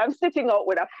all, if I'm sitting out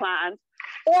with a plant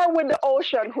or with the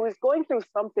ocean who is going through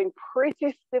something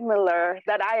pretty similar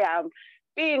that I am,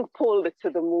 being pulled to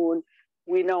the moon,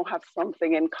 we now have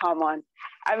something in common.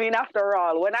 I mean, after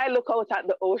all, when I look out at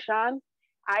the ocean,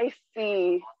 I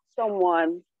see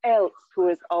someone else who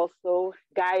is also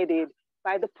guided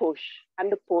by the push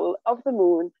and the pull of the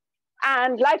moon.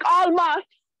 And like all moths,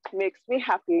 makes me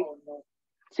happy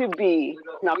to be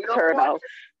nocturnal.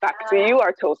 Back to you,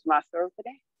 our Toastmaster of the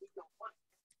day.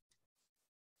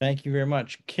 Thank you very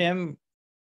much. Kim,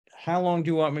 how long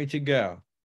do you want me to go?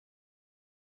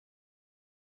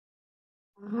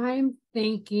 I'm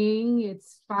thinking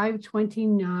it's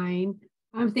 5:29.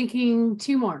 I'm thinking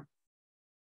 2 more.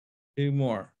 2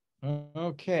 more.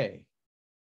 Okay.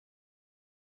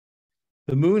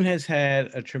 The moon has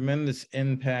had a tremendous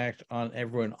impact on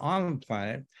everyone on the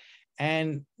planet.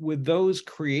 And with those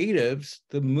creatives,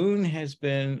 the moon has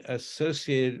been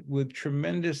associated with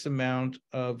tremendous amount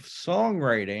of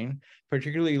songwriting,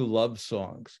 particularly love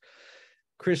songs.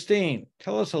 Christine,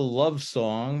 tell us a love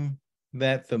song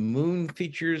that the moon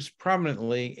features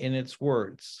prominently in its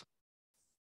words.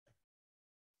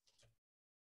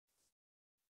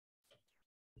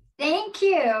 Thank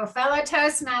you, fellow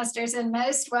Toastmasters and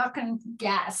most welcome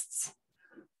guests.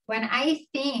 When I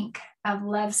think of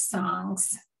love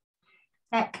songs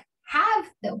that have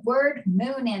the word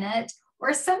moon in it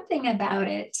or something about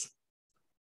it,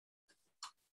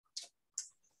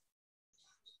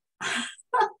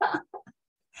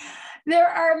 there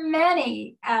are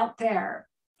many out there.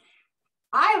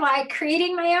 I like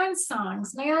creating my own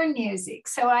songs, my own music,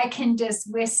 so I can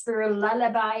just whisper a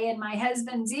lullaby in my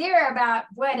husband's ear about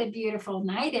what a beautiful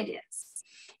night it is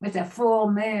with a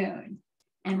full moon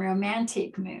and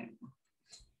romantic moon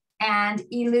and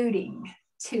alluding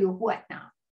to whatnot.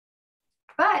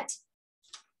 But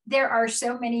there are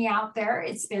so many out there.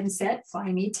 It's been said,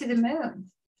 Fly Me to the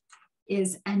Moon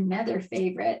is another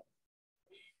favorite.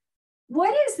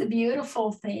 What is the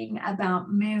beautiful thing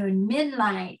about moon,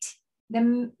 moonlight,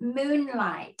 the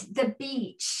moonlight, the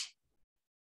beach,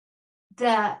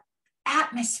 the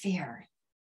atmosphere?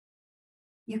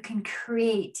 You can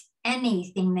create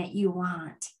anything that you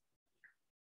want.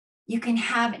 You can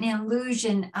have an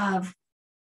illusion of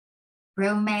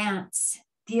romance,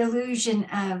 the illusion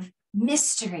of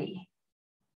mystery.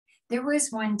 There was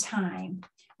one time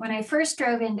when I first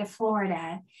drove into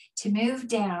Florida to move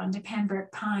down to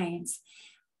Pembroke Pines,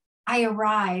 I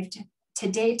arrived to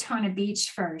Daytona Beach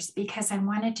first because I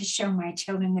wanted to show my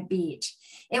children the beach.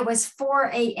 It was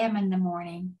 4 a.m. in the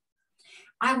morning.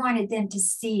 I wanted them to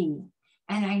see,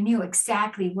 and I knew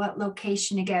exactly what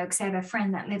location to go because I have a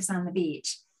friend that lives on the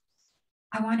beach.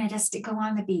 I wanted us to go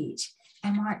on the beach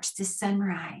and watch the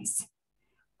sunrise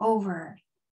over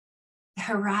the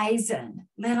horizon,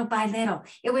 little by little.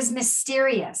 It was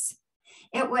mysterious.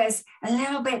 It was a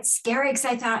little bit scary because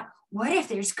I thought, what if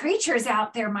there's creatures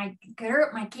out there might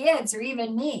hurt my kids or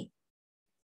even me?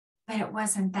 But it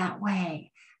wasn't that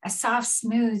way. A soft,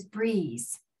 smooth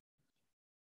breeze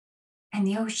and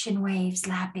the ocean waves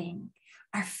lapping,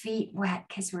 our feet wet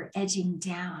because we're edging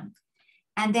down.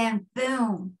 And then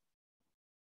boom,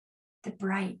 the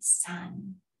bright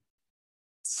sun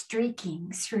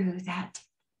streaking through that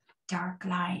dark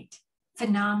light.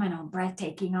 Phenomenal,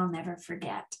 breathtaking, I'll never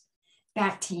forget.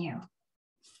 Back to you.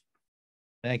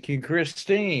 Thank you,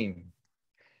 Christine.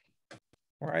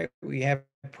 All right, we have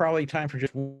probably time for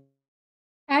just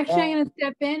Actually, I'm going to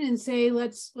step in and say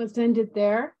let's end it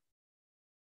there,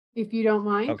 if you don't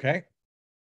mind. Okay.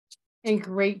 And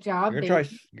great job. Your Thank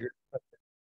choice. you.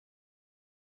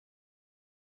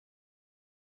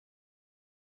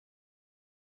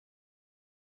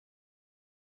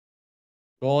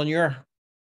 All in your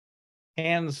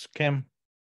hands, Kim.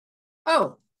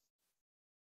 Oh.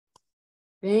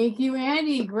 Thank you,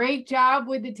 Andy. Great job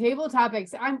with the table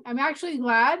topics. I'm actually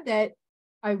glad that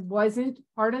I wasn't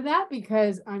part of that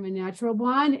because I'm a natural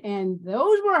blonde and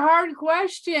those were hard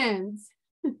questions.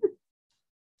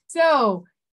 So,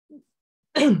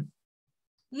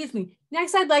 excuse me.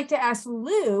 Next, I'd like to ask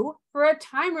Lou for a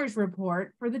timers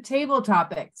report for the table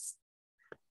topics.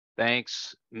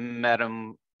 Thanks,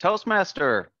 Madam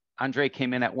Toastmaster. Andre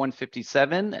came in at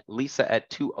 157, Lisa at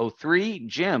 203,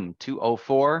 Jim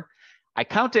 204. I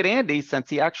counted Andy since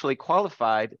he actually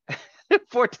qualified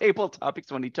for table topics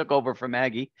when he took over for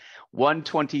Maggie.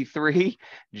 123,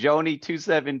 Joni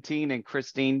 217, and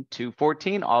Christine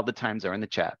 214. All the times are in the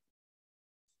chat.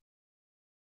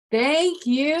 Thank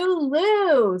you,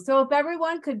 Lou. So if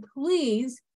everyone could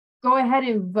please go ahead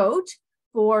and vote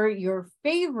for your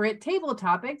favorite table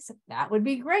topics, that would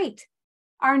be great.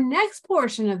 Our next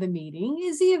portion of the meeting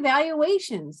is the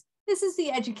evaluations. This is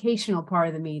the educational part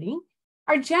of the meeting.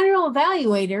 Our general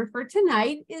evaluator for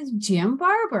tonight is Jim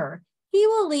Barber. He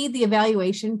will lead the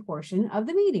evaluation portion of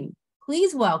the meeting.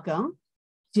 Please welcome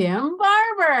Jim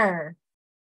Barber.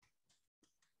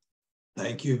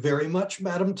 Thank you very much,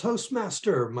 Madam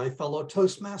Toastmaster, my fellow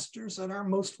Toastmasters, and our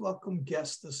most welcome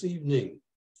guest this evening.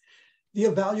 The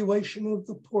evaluation of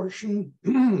the portion,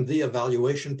 the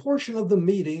evaluation portion of the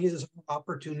meeting is an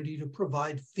opportunity to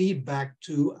provide feedback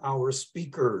to our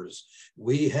speakers.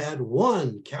 We had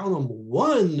count them,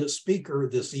 one speaker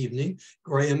this evening,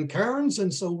 Graham Cairns,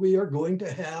 and so we are going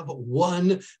to have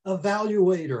one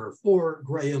evaluator for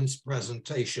Graham's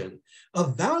presentation.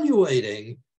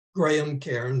 Evaluating Graham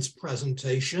Cairns'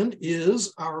 presentation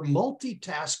is our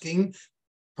multitasking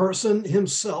person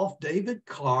himself, David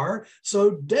Carr.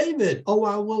 So David, I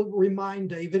will remind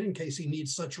David, in case he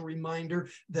needs such a reminder,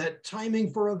 that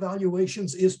timing for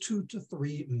evaluations is 2 to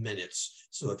 3 minutes.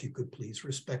 So if you could please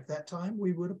respect that time,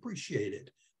 we would appreciate it.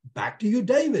 Back to you,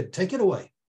 David. Take it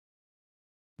away.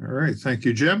 All right. Thank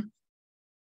you, Jim.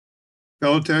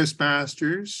 Fellow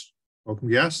Toastmasters, welcome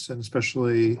guests, and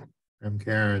especially Graham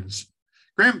Cairns.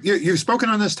 Graham, you've spoken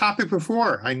on this topic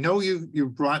before. I know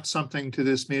you've brought something to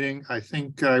this meeting. I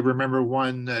think I remember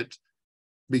one that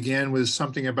began with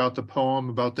something about the poem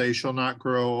about "They Shall Not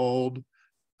Grow Old."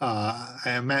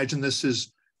 I imagine this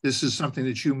is something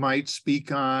that you might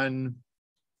speak on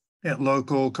at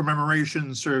local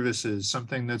commemoration services,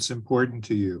 something that's important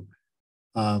to you.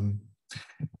 And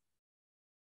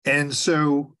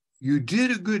so you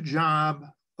did a good job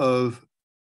of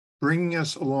bringing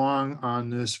us along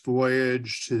on this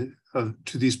voyage to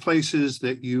these places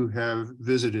that you have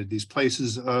visited, these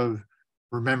places of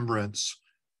remembrance.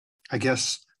 I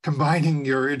guess combining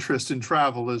your interest in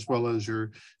travel as well as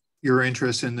your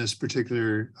interest in this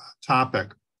particular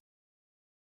topic.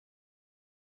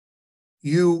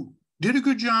 You did a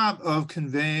good job of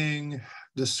conveying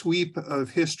the sweep of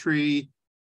history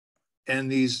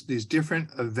and these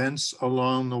different events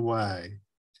along the way.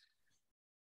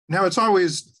 Now, it's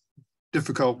always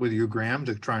difficult with you, Graham,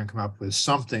 to try and come up with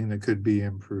something that could be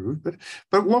improved.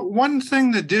 But one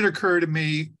thing that did occur to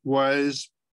me was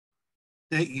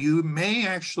that you may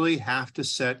actually have to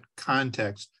set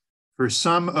context for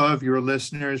some of your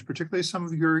listeners, particularly some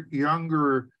of your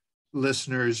younger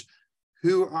listeners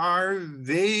who are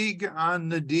vague on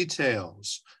the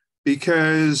details,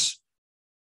 because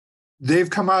they've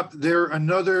come up, they're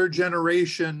another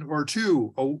generation or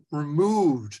two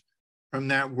removed from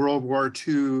that World War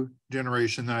II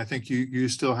generation that I think you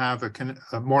still have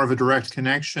a more of a direct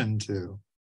connection to.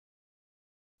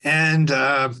 And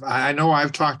I know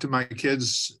I've talked to my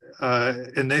kids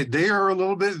and they are a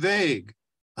little bit vague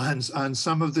on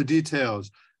some of the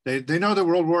details. They know that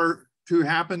World War II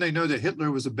happened. They know that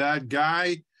Hitler was a bad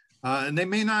guy, and they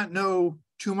may not know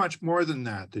too much more than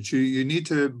that you need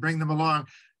to bring them along.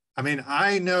 I mean,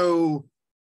 I know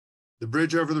The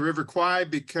Bridge Over the River Kwai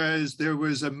because there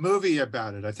was a movie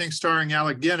about it, I think starring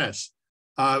Alec Guinness,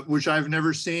 which I've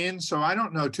never seen. So I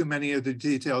don't know too many of the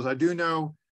details. I do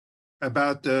know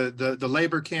about the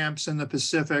labor camps in the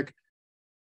Pacific.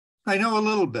 I know a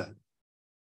little bit.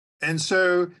 And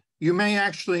so you may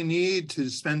actually need to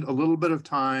spend a little bit of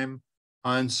time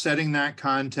on setting that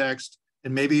context.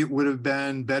 And maybe it would have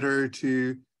been better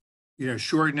to,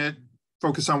 shorten it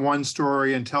focus on one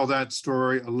story and tell that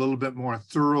story a little bit more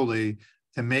thoroughly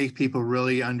to make people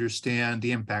really understand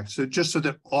the impact. So just so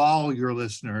that all your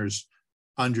listeners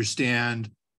understand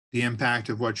the impact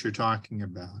of what you're talking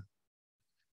about.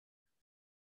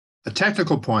 A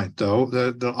technical point, though,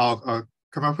 that I'll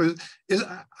come up with is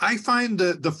I find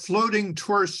the floating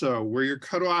torso where you're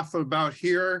cut off about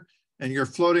here and you're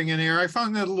floating in air, I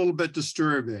found that a little bit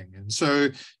disturbing. And so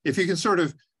if you can sort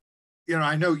of,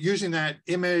 I know using that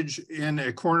image in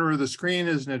a corner of the screen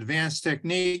is an advanced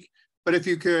technique, but if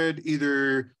you could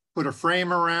either put a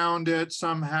frame around it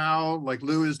somehow, like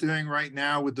Lou is doing right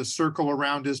now with the circle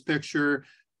around his picture,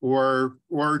 or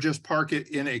just park it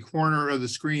in a corner of the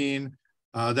screen,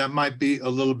 that might be a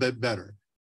little bit better.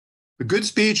 But good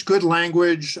speech, good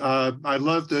language. I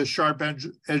love the sharp edge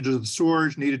of the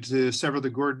sword needed to sever the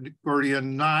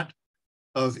Gordian knot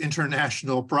of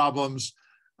international problems.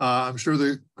 I'm sure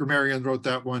the grammarian wrote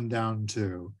that one down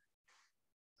too.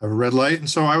 I have a red light, and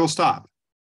so I will stop.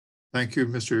 Thank you,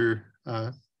 Mr.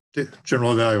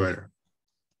 General Evaluator.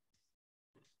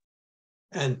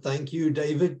 And thank you,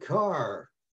 David Carr.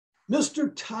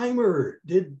 Mr. Timer,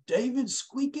 did David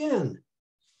squeak in?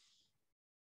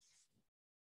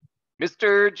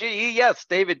 Mr. G, yes,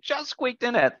 David just squeaked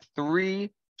in at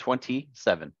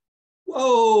 3:27.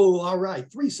 Whoa, all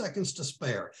right, 3 seconds to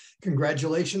spare.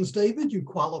 Congratulations, David, you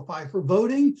qualify for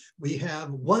voting. We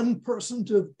have one person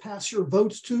to pass your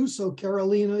votes to, so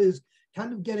Carolina is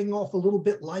kind of getting off a little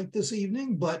bit light this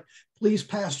evening, but please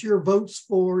pass your votes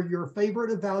for your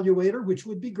favorite evaluator, which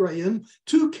would be Graham,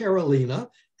 to Carolina.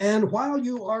 And while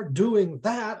you are doing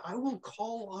that, I will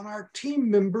call on our team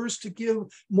members to give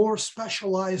more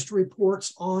specialized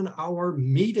reports on our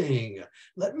meeting.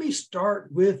 Let me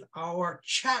start with our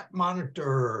chat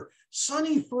monitor,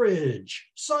 Sunny Fridge.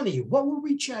 Sunny, what were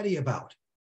we chatty about?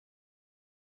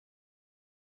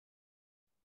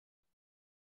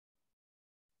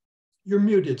 You're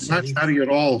muted, Sunny. Not chatty at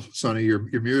all, Sonny. You're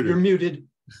muted. You're muted.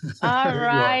 All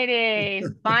righty.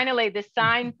 Finally, the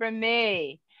sign from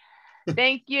me.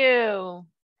 Thank you,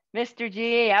 Mr.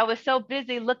 G. I was so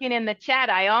busy looking in the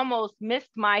chat, I almost missed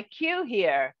my cue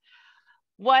here.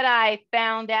 What I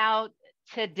found out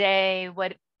today,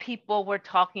 what people were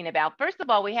talking about. First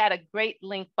of all, we had a great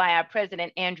link by our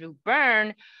president, Andrew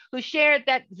Byrne, who shared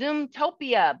that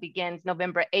Zoomtopia begins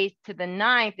November 8th to the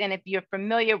 9th. And if you're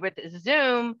familiar with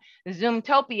Zoom,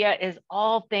 Zoomtopia is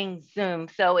all things Zoom.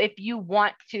 So if you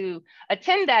want to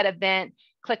attend that event,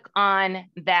 click on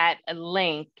that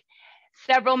link.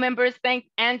 Several members thanked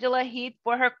Angela Heath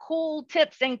for her cool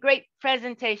tips and great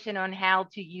presentation on how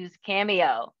to use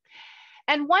Cameo.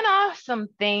 And one awesome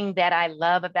thing that I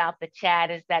love about the chat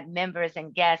is that members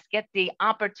and guests get the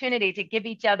opportunity to give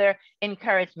each other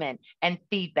encouragement and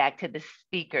feedback to the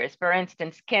speakers. For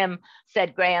instance, Kim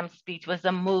said Graham's speech was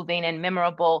a moving and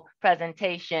memorable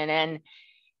presentation. And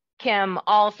Kim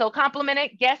also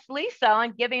complimented guest Lisa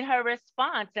on giving her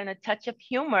response and a touch of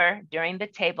humor during the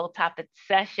table topics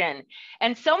session.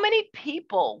 And so many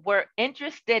people were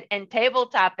interested in table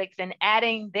topics and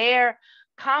adding their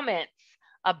comments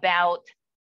about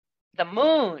the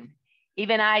moon.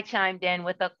 Even I chimed in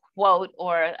with a quote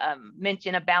or a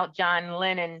mention about John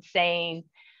Lennon saying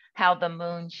how the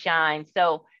moon shines.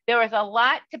 So there was a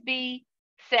lot to be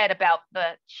said about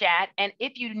the chat. And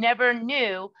if you never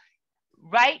knew,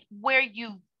 right where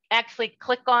you actually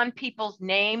click on people's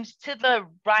names to the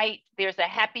right, there's a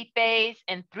happy face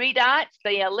and 3 dots,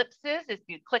 the ellipses. If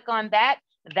you click on that,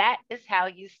 that is how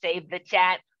you save the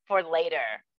chat for later.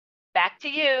 Back to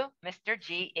you, Mr.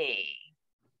 GE.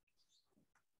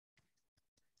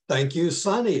 Thank you,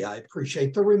 Sunny. I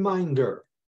appreciate the reminder.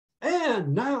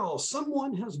 And now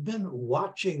someone has been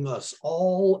watching us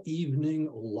all evening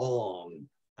long.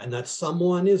 And that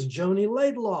someone is Joni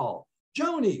Laidlaw.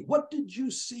 Joni, what did you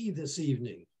see this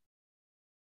evening?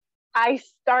 I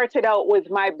started out with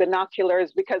my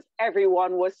binoculars because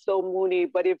everyone was so moony,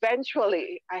 but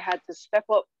eventually I had to step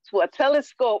up to a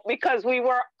telescope because we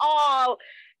were all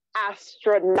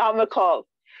astronomical.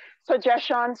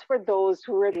 Suggestions for those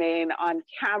who remain on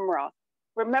camera.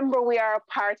 Remember, we are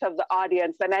a part of the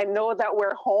audience, and I know that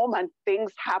we're home and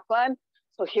things happen.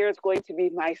 So here's going to be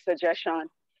my suggestion.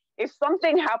 If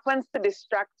something happens to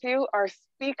distract you, our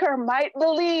speaker might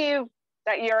believe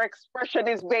that your expression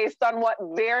is based on what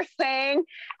they're saying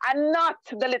and not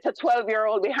the little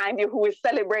 12-year-old behind you who is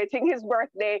celebrating his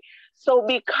birthday. So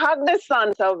be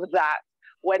cognizant of that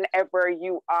whenever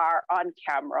you are on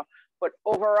camera. But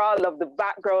overall, love the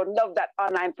background, love that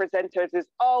online presenters is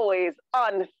always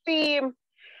on theme.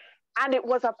 And it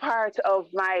was a part of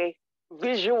my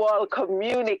visual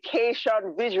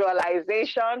communication,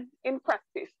 visualization in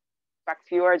practice. Back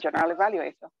to you, our general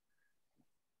evaluator.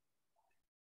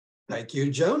 Thank you,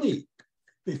 Joni.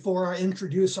 Before I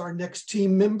introduce our next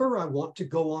team member, I want to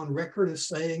go on record as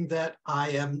saying that I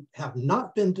have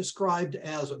not been described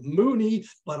as Mooney,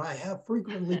 but I have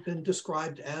frequently been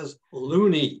described as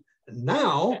loony. And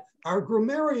now, our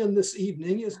grammarian this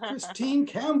evening is Christine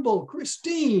Campbell.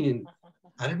 Christine,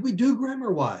 how did we do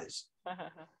grammar-wise?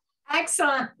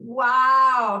 Excellent.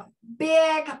 Wow.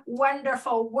 Big,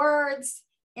 wonderful words,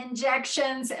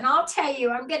 injections. And I'll tell you,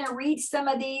 I'm going to read some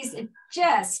of these. It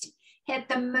just hit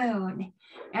the moon.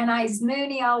 And I's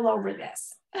moony all over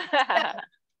this.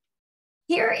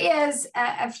 Here is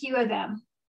a few of them.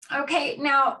 Okay,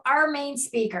 now our main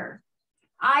speaker,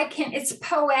 it's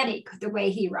poetic the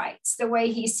way he writes, the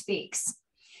way he speaks.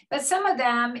 But some of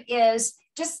them is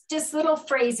just little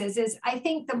phrases is, I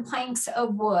think the planks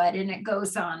of wood, and it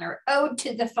goes on, or ode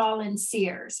to the fallen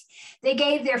seers. They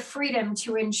gave their freedom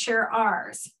to ensure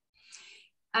ours.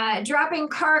 Dropping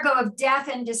cargo of death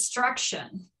and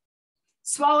destruction.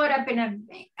 Swallowed up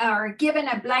or given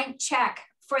a blank check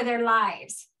for their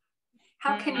lives.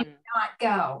 How can you not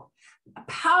go?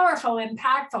 Powerful,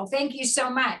 impactful. Thank you so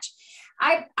much.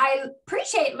 I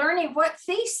appreciate learning what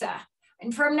Thesa,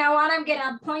 and from now on, I'm going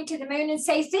to point to the moon and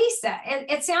say Thesa.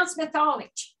 It sounds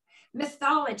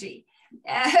mythology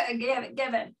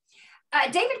given.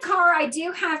 David Carr, I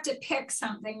do have to pick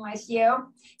something with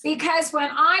you, because when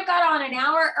I got on an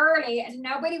hour early and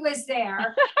nobody was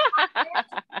there, I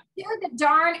went to the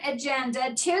darn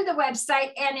agenda, to the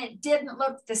website, and it didn't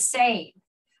look the same.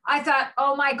 I thought,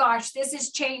 oh my gosh, this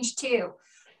has changed too.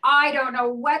 I don't know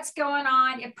what's going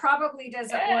on. It probably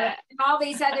doesn't work. And all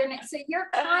these other, so you're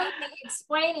kindly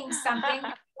explaining something.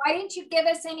 Why didn't you give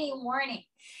us any warning?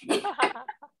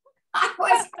 I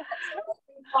was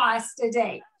lost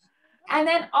today. And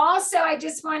then also, I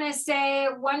just want to say,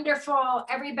 wonderful,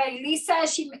 everybody. Lisa,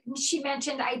 she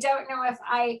mentioned, I don't know if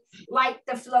I like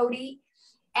the floaty.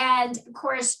 And of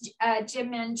course,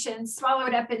 Jim mentioned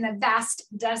swallowed up in the vast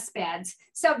dust beds.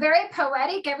 So very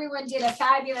poetic. Everyone did a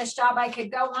fabulous job. I could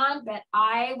go on, but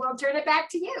I will turn it back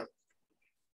to you.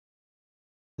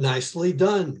 Nicely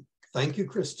done. Thank you,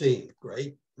 Christine.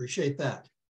 Great. Appreciate that.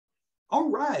 All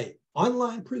right.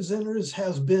 Online Presenters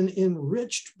has been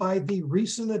enriched by the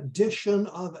recent addition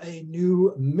of a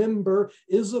new member,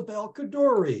 Isabel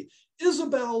Kadori.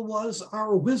 Isabel was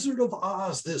our Wizard of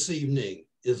Oz this evening.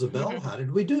 Isabel, how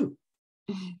did we do?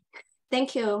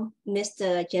 Thank you,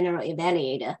 Mr. General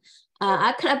Evaluator.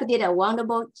 Our club did a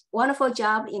wonderful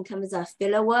job in terms of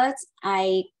filler words.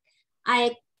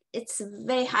 It's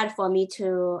very hard for me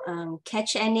to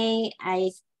catch any.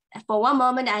 For one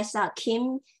moment, I thought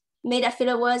Kim made a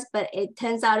filler words, but it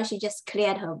turns out she just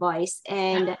cleared her voice.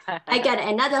 And I got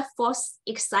another false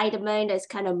excitement that's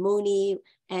kind of moony.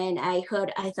 And I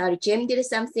thought Jim did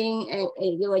something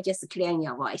and you were just clearing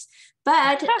your voice.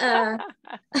 But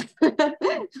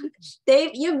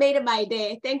Dave, you made my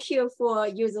day. Thank you for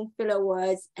using filler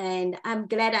words. And I'm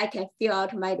glad I can fill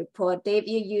out my report. Dave,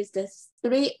 you used the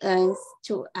 3 N's,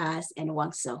 2 R's, and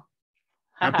 1 so.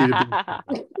 Happy to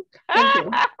be. Thank you.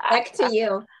 Back to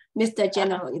you, Mr.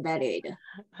 General Evaluator.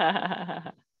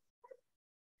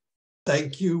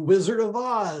 Thank you, Wizard of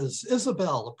Oz.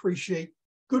 Isabel, appreciate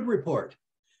good report.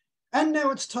 And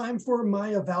now it's time for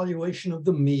my evaluation of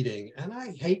the meeting. And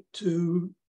I hate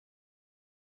to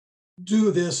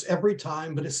do this every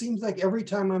time, but it seems like every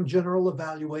time I'm general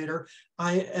evaluator,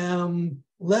 I am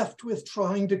left with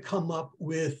trying to come up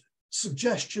with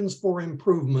suggestions for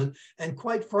improvement. And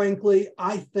quite frankly,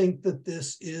 I think that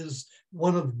this is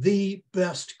one of the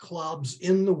best clubs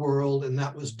in the world, and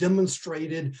that was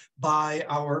demonstrated by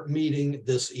our meeting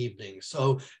this evening.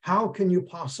 So how can you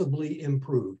possibly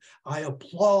improve? I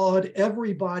applaud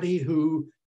everybody who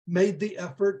made the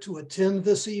effort to attend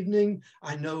this evening.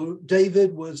 I know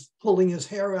David was pulling his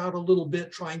hair out a little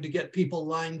bit, trying to get people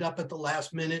lined up at the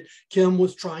last minute. Kim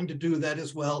was trying to do that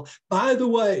as well. By the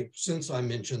way, since I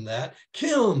mentioned that,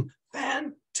 Kim,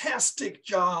 fantastic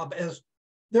job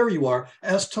there you are,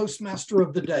 as Toastmaster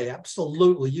of the Day.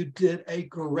 Absolutely, you did a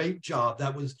great job.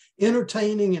 That was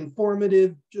entertaining,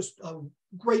 informative, just a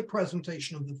great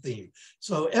presentation of the theme.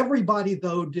 So everybody,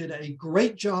 though, did a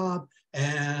great job,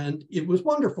 and it was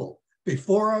wonderful.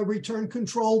 Before I return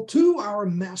control to our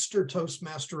Master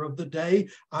Toastmaster of the Day,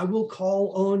 I will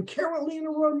call on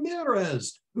Carolina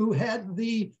Ramirez, who had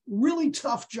the really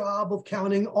tough job of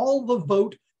counting all the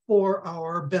vote for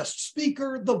our best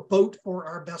speaker, the vote for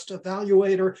our best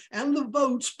evaluator, and the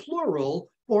votes, plural,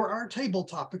 for our table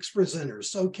topics presenters.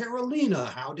 So Carolina,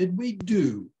 how did we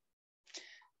do?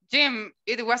 Jim,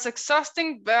 it was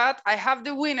exhausting, but I have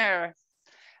the winner.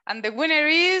 And the winner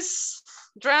is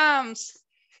drums,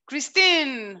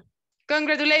 Christine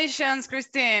Congratulations,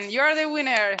 Christine. You're the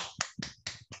winner.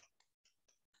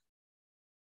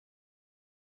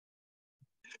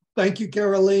 Thank you,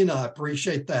 Carolina. I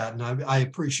appreciate that. And I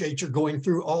appreciate your going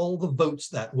through all the votes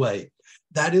that way.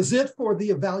 That is it for the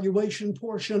evaluation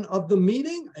portion of the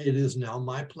meeting. It is now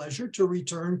my pleasure to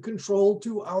return control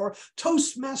to our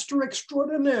Toastmaster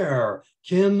extraordinaire,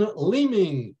 Kim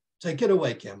Leeming. Take it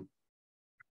away, Kim.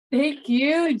 Thank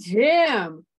you,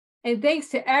 Jim. And thanks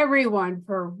to everyone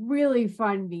for a really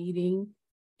fun meeting.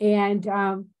 And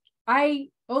so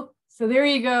there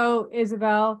you go,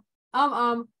 Isabel.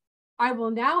 I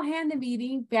will now hand the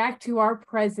meeting back to our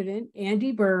president,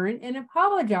 Andy Byrne, and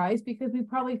apologize because we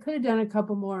probably could have done a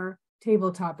couple more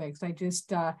table topics. I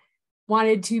just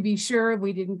wanted to be sure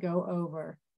we didn't go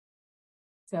over.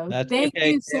 So thank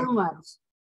you so much.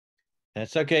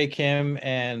 That's okay, Kim.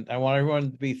 And I want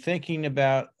everyone to be thinking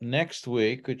about next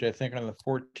week, which I think on the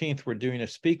 14th, we're doing a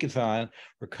speak-a-thon.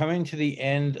 We're coming to the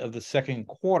end of the second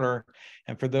quarter.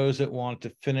 And for those that want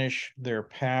to finish their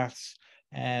paths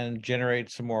and generate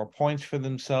some more points for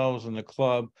themselves in the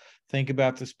club, think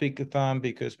about the speak-a-thon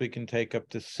because we can take up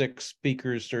to 6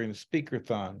 speakers during the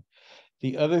speak-a-thon.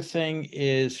 The other thing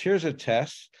is, here's a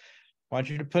test. I want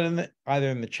you to put in either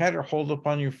in the chat or hold up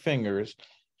on your fingers.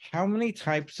 How many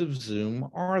types of Zoom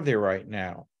are there right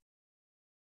now?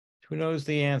 Who knows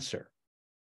the answer?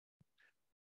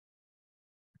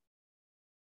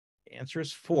 The answer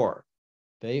is 4.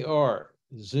 They are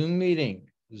Zoom meeting,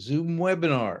 Zoom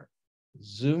webinar,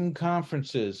 Zoom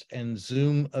conferences, and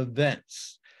Zoom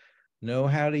events. Know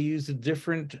how to use the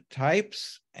different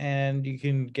types, and you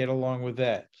can get along with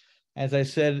that. As I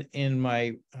said in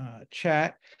my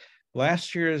chat,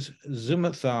 last year's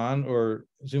Zoomathon or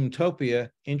Zoomtopia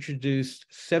introduced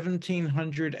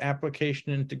 1,700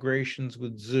 application integrations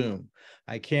with Zoom.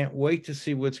 I can't wait to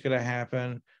see what's going to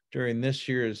happen during this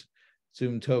year's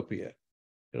Zoomtopia.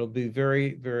 It'll be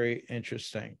very, very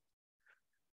interesting.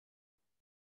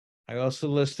 I also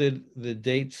listed the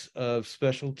dates of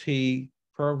specialty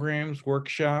programs,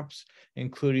 workshops,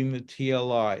 including the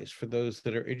TLIs for those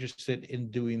that are interested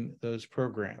in doing those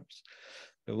programs.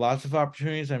 There are lots of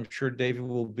opportunities. I'm sure David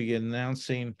will be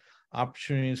announcing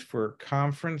opportunities for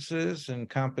conferences and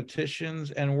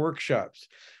competitions and workshops.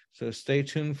 So stay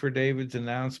tuned for David's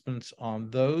announcements on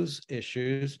those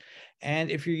issues. And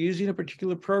if you're using a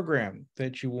particular program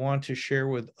that you want to share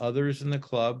with others in the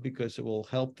club because it will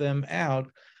help them out,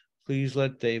 please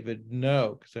let David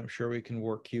know, because I'm sure we can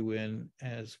work you in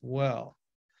as well.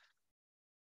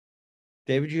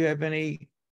 David, do you have any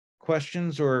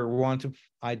questions or want to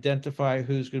identify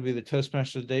who's going to be the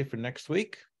Toastmaster of the day for next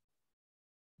week?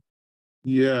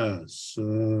 Yes.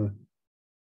 Still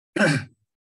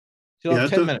have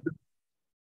 10 minutes.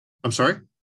 I'm sorry?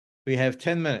 We have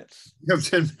 10 minutes. You have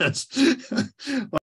 10 minutes.